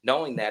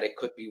 knowing that it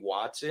could be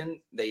Watson.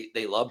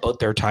 They love both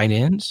their tight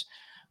ends.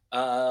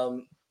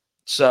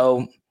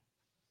 So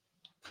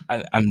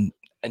I'm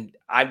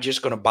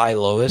just going to buy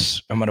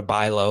lowest. I'm going to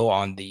buy low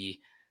on the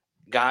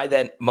guy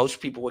that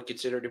most people would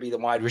consider to be the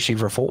wide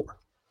receiver 4.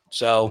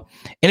 So,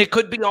 and it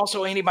could be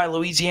also Andy my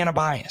Louisiana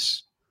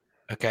bias.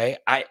 Okay,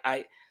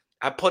 I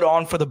put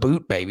on for the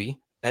boot, baby.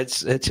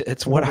 That's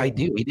what I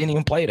do. He didn't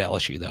even play at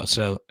LSU though,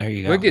 so there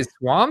you go. Look at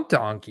Swamp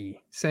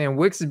Donkey saying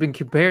Wicks has been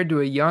compared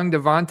to a young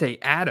Devontae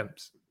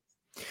Adams.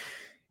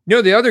 You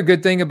know, the other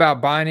good thing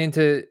about buying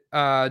into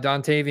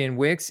Dontavian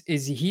Wicks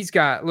is he's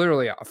got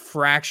literally a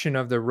fraction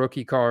of the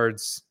rookie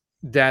cards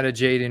that a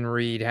Jaden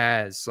Reed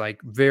has, like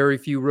very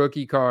few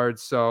rookie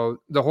cards.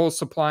 So the whole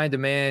supply and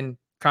demand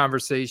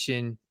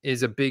conversation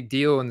is a big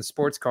deal in the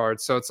sports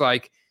cards. So it's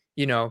like,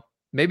 you know,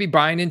 maybe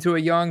buying into a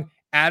young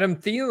Adam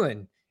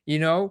Thielen,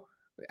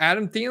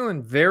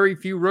 very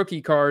few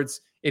rookie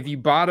cards. If you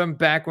bought him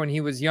back when he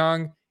was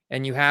young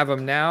and you have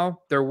them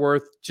now, they're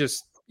worth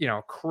just,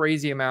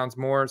 crazy amounts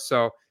more.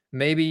 So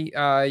maybe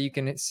you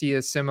can see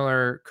a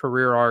similar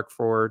career arc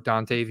for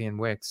Dontavian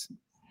Wicks.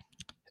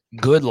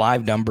 Good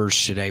live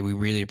numbers today. We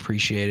really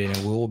appreciate it.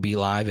 And we will be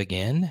live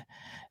again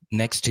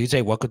next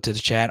Tuesday. Welcome to the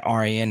chat,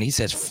 RAN. He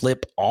says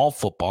flip all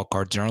football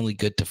cards. They're only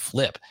good to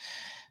flip.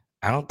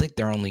 I don't think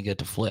they're only good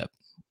to flip.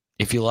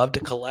 If you love to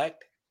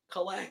collect.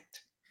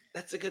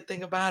 That's the good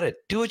thing about it.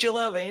 Do what you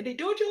love, Andy.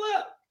 Do what you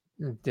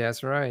love.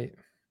 That's right.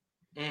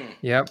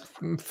 Yep.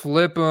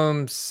 Flip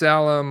them,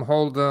 sell them,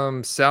 hold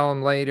them, sell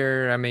them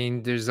later. I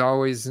mean, there's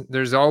always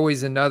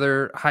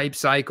another hype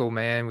cycle,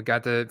 man. We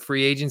got the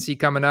free agency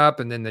coming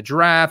up and then the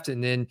draft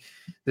and then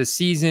the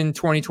season,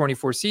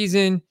 2024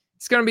 season.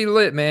 It's going to be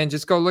lit, man.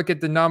 Just go look at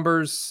the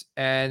numbers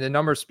and the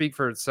numbers speak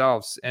for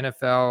itself.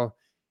 NFL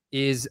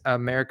is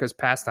America's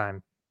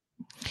pastime.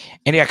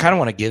 Andy, I kind of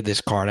want to give this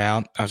card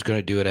out. I was going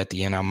to do it at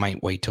the end. I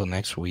might wait till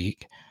next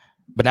week.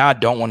 But now I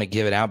don't want to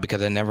give it out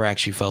because I never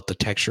actually felt the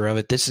texture of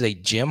it. This is a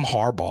Jim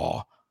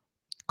Harbaugh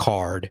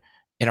card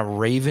in a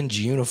Ravens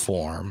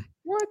uniform.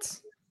 What?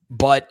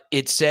 But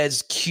it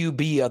says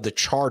QB of the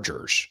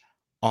Chargers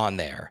on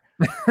there.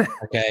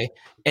 Okay.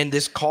 And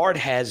this card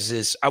has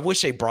this. I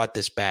wish they brought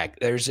this back.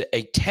 There's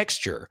a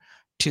texture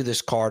to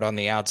this card on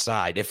the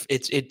outside. If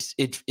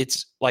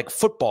it's like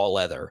football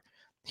leather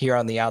here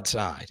on the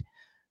outside.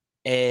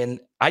 And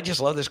I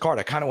just love this card.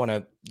 I kind of want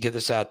to give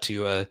this out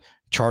to a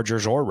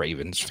Chargers or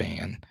Ravens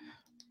fan,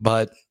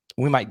 but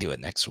we might do it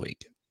next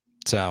week.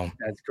 So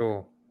that's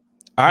cool.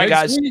 All right,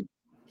 guys.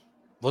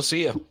 We'll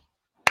see you.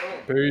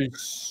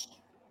 Peace.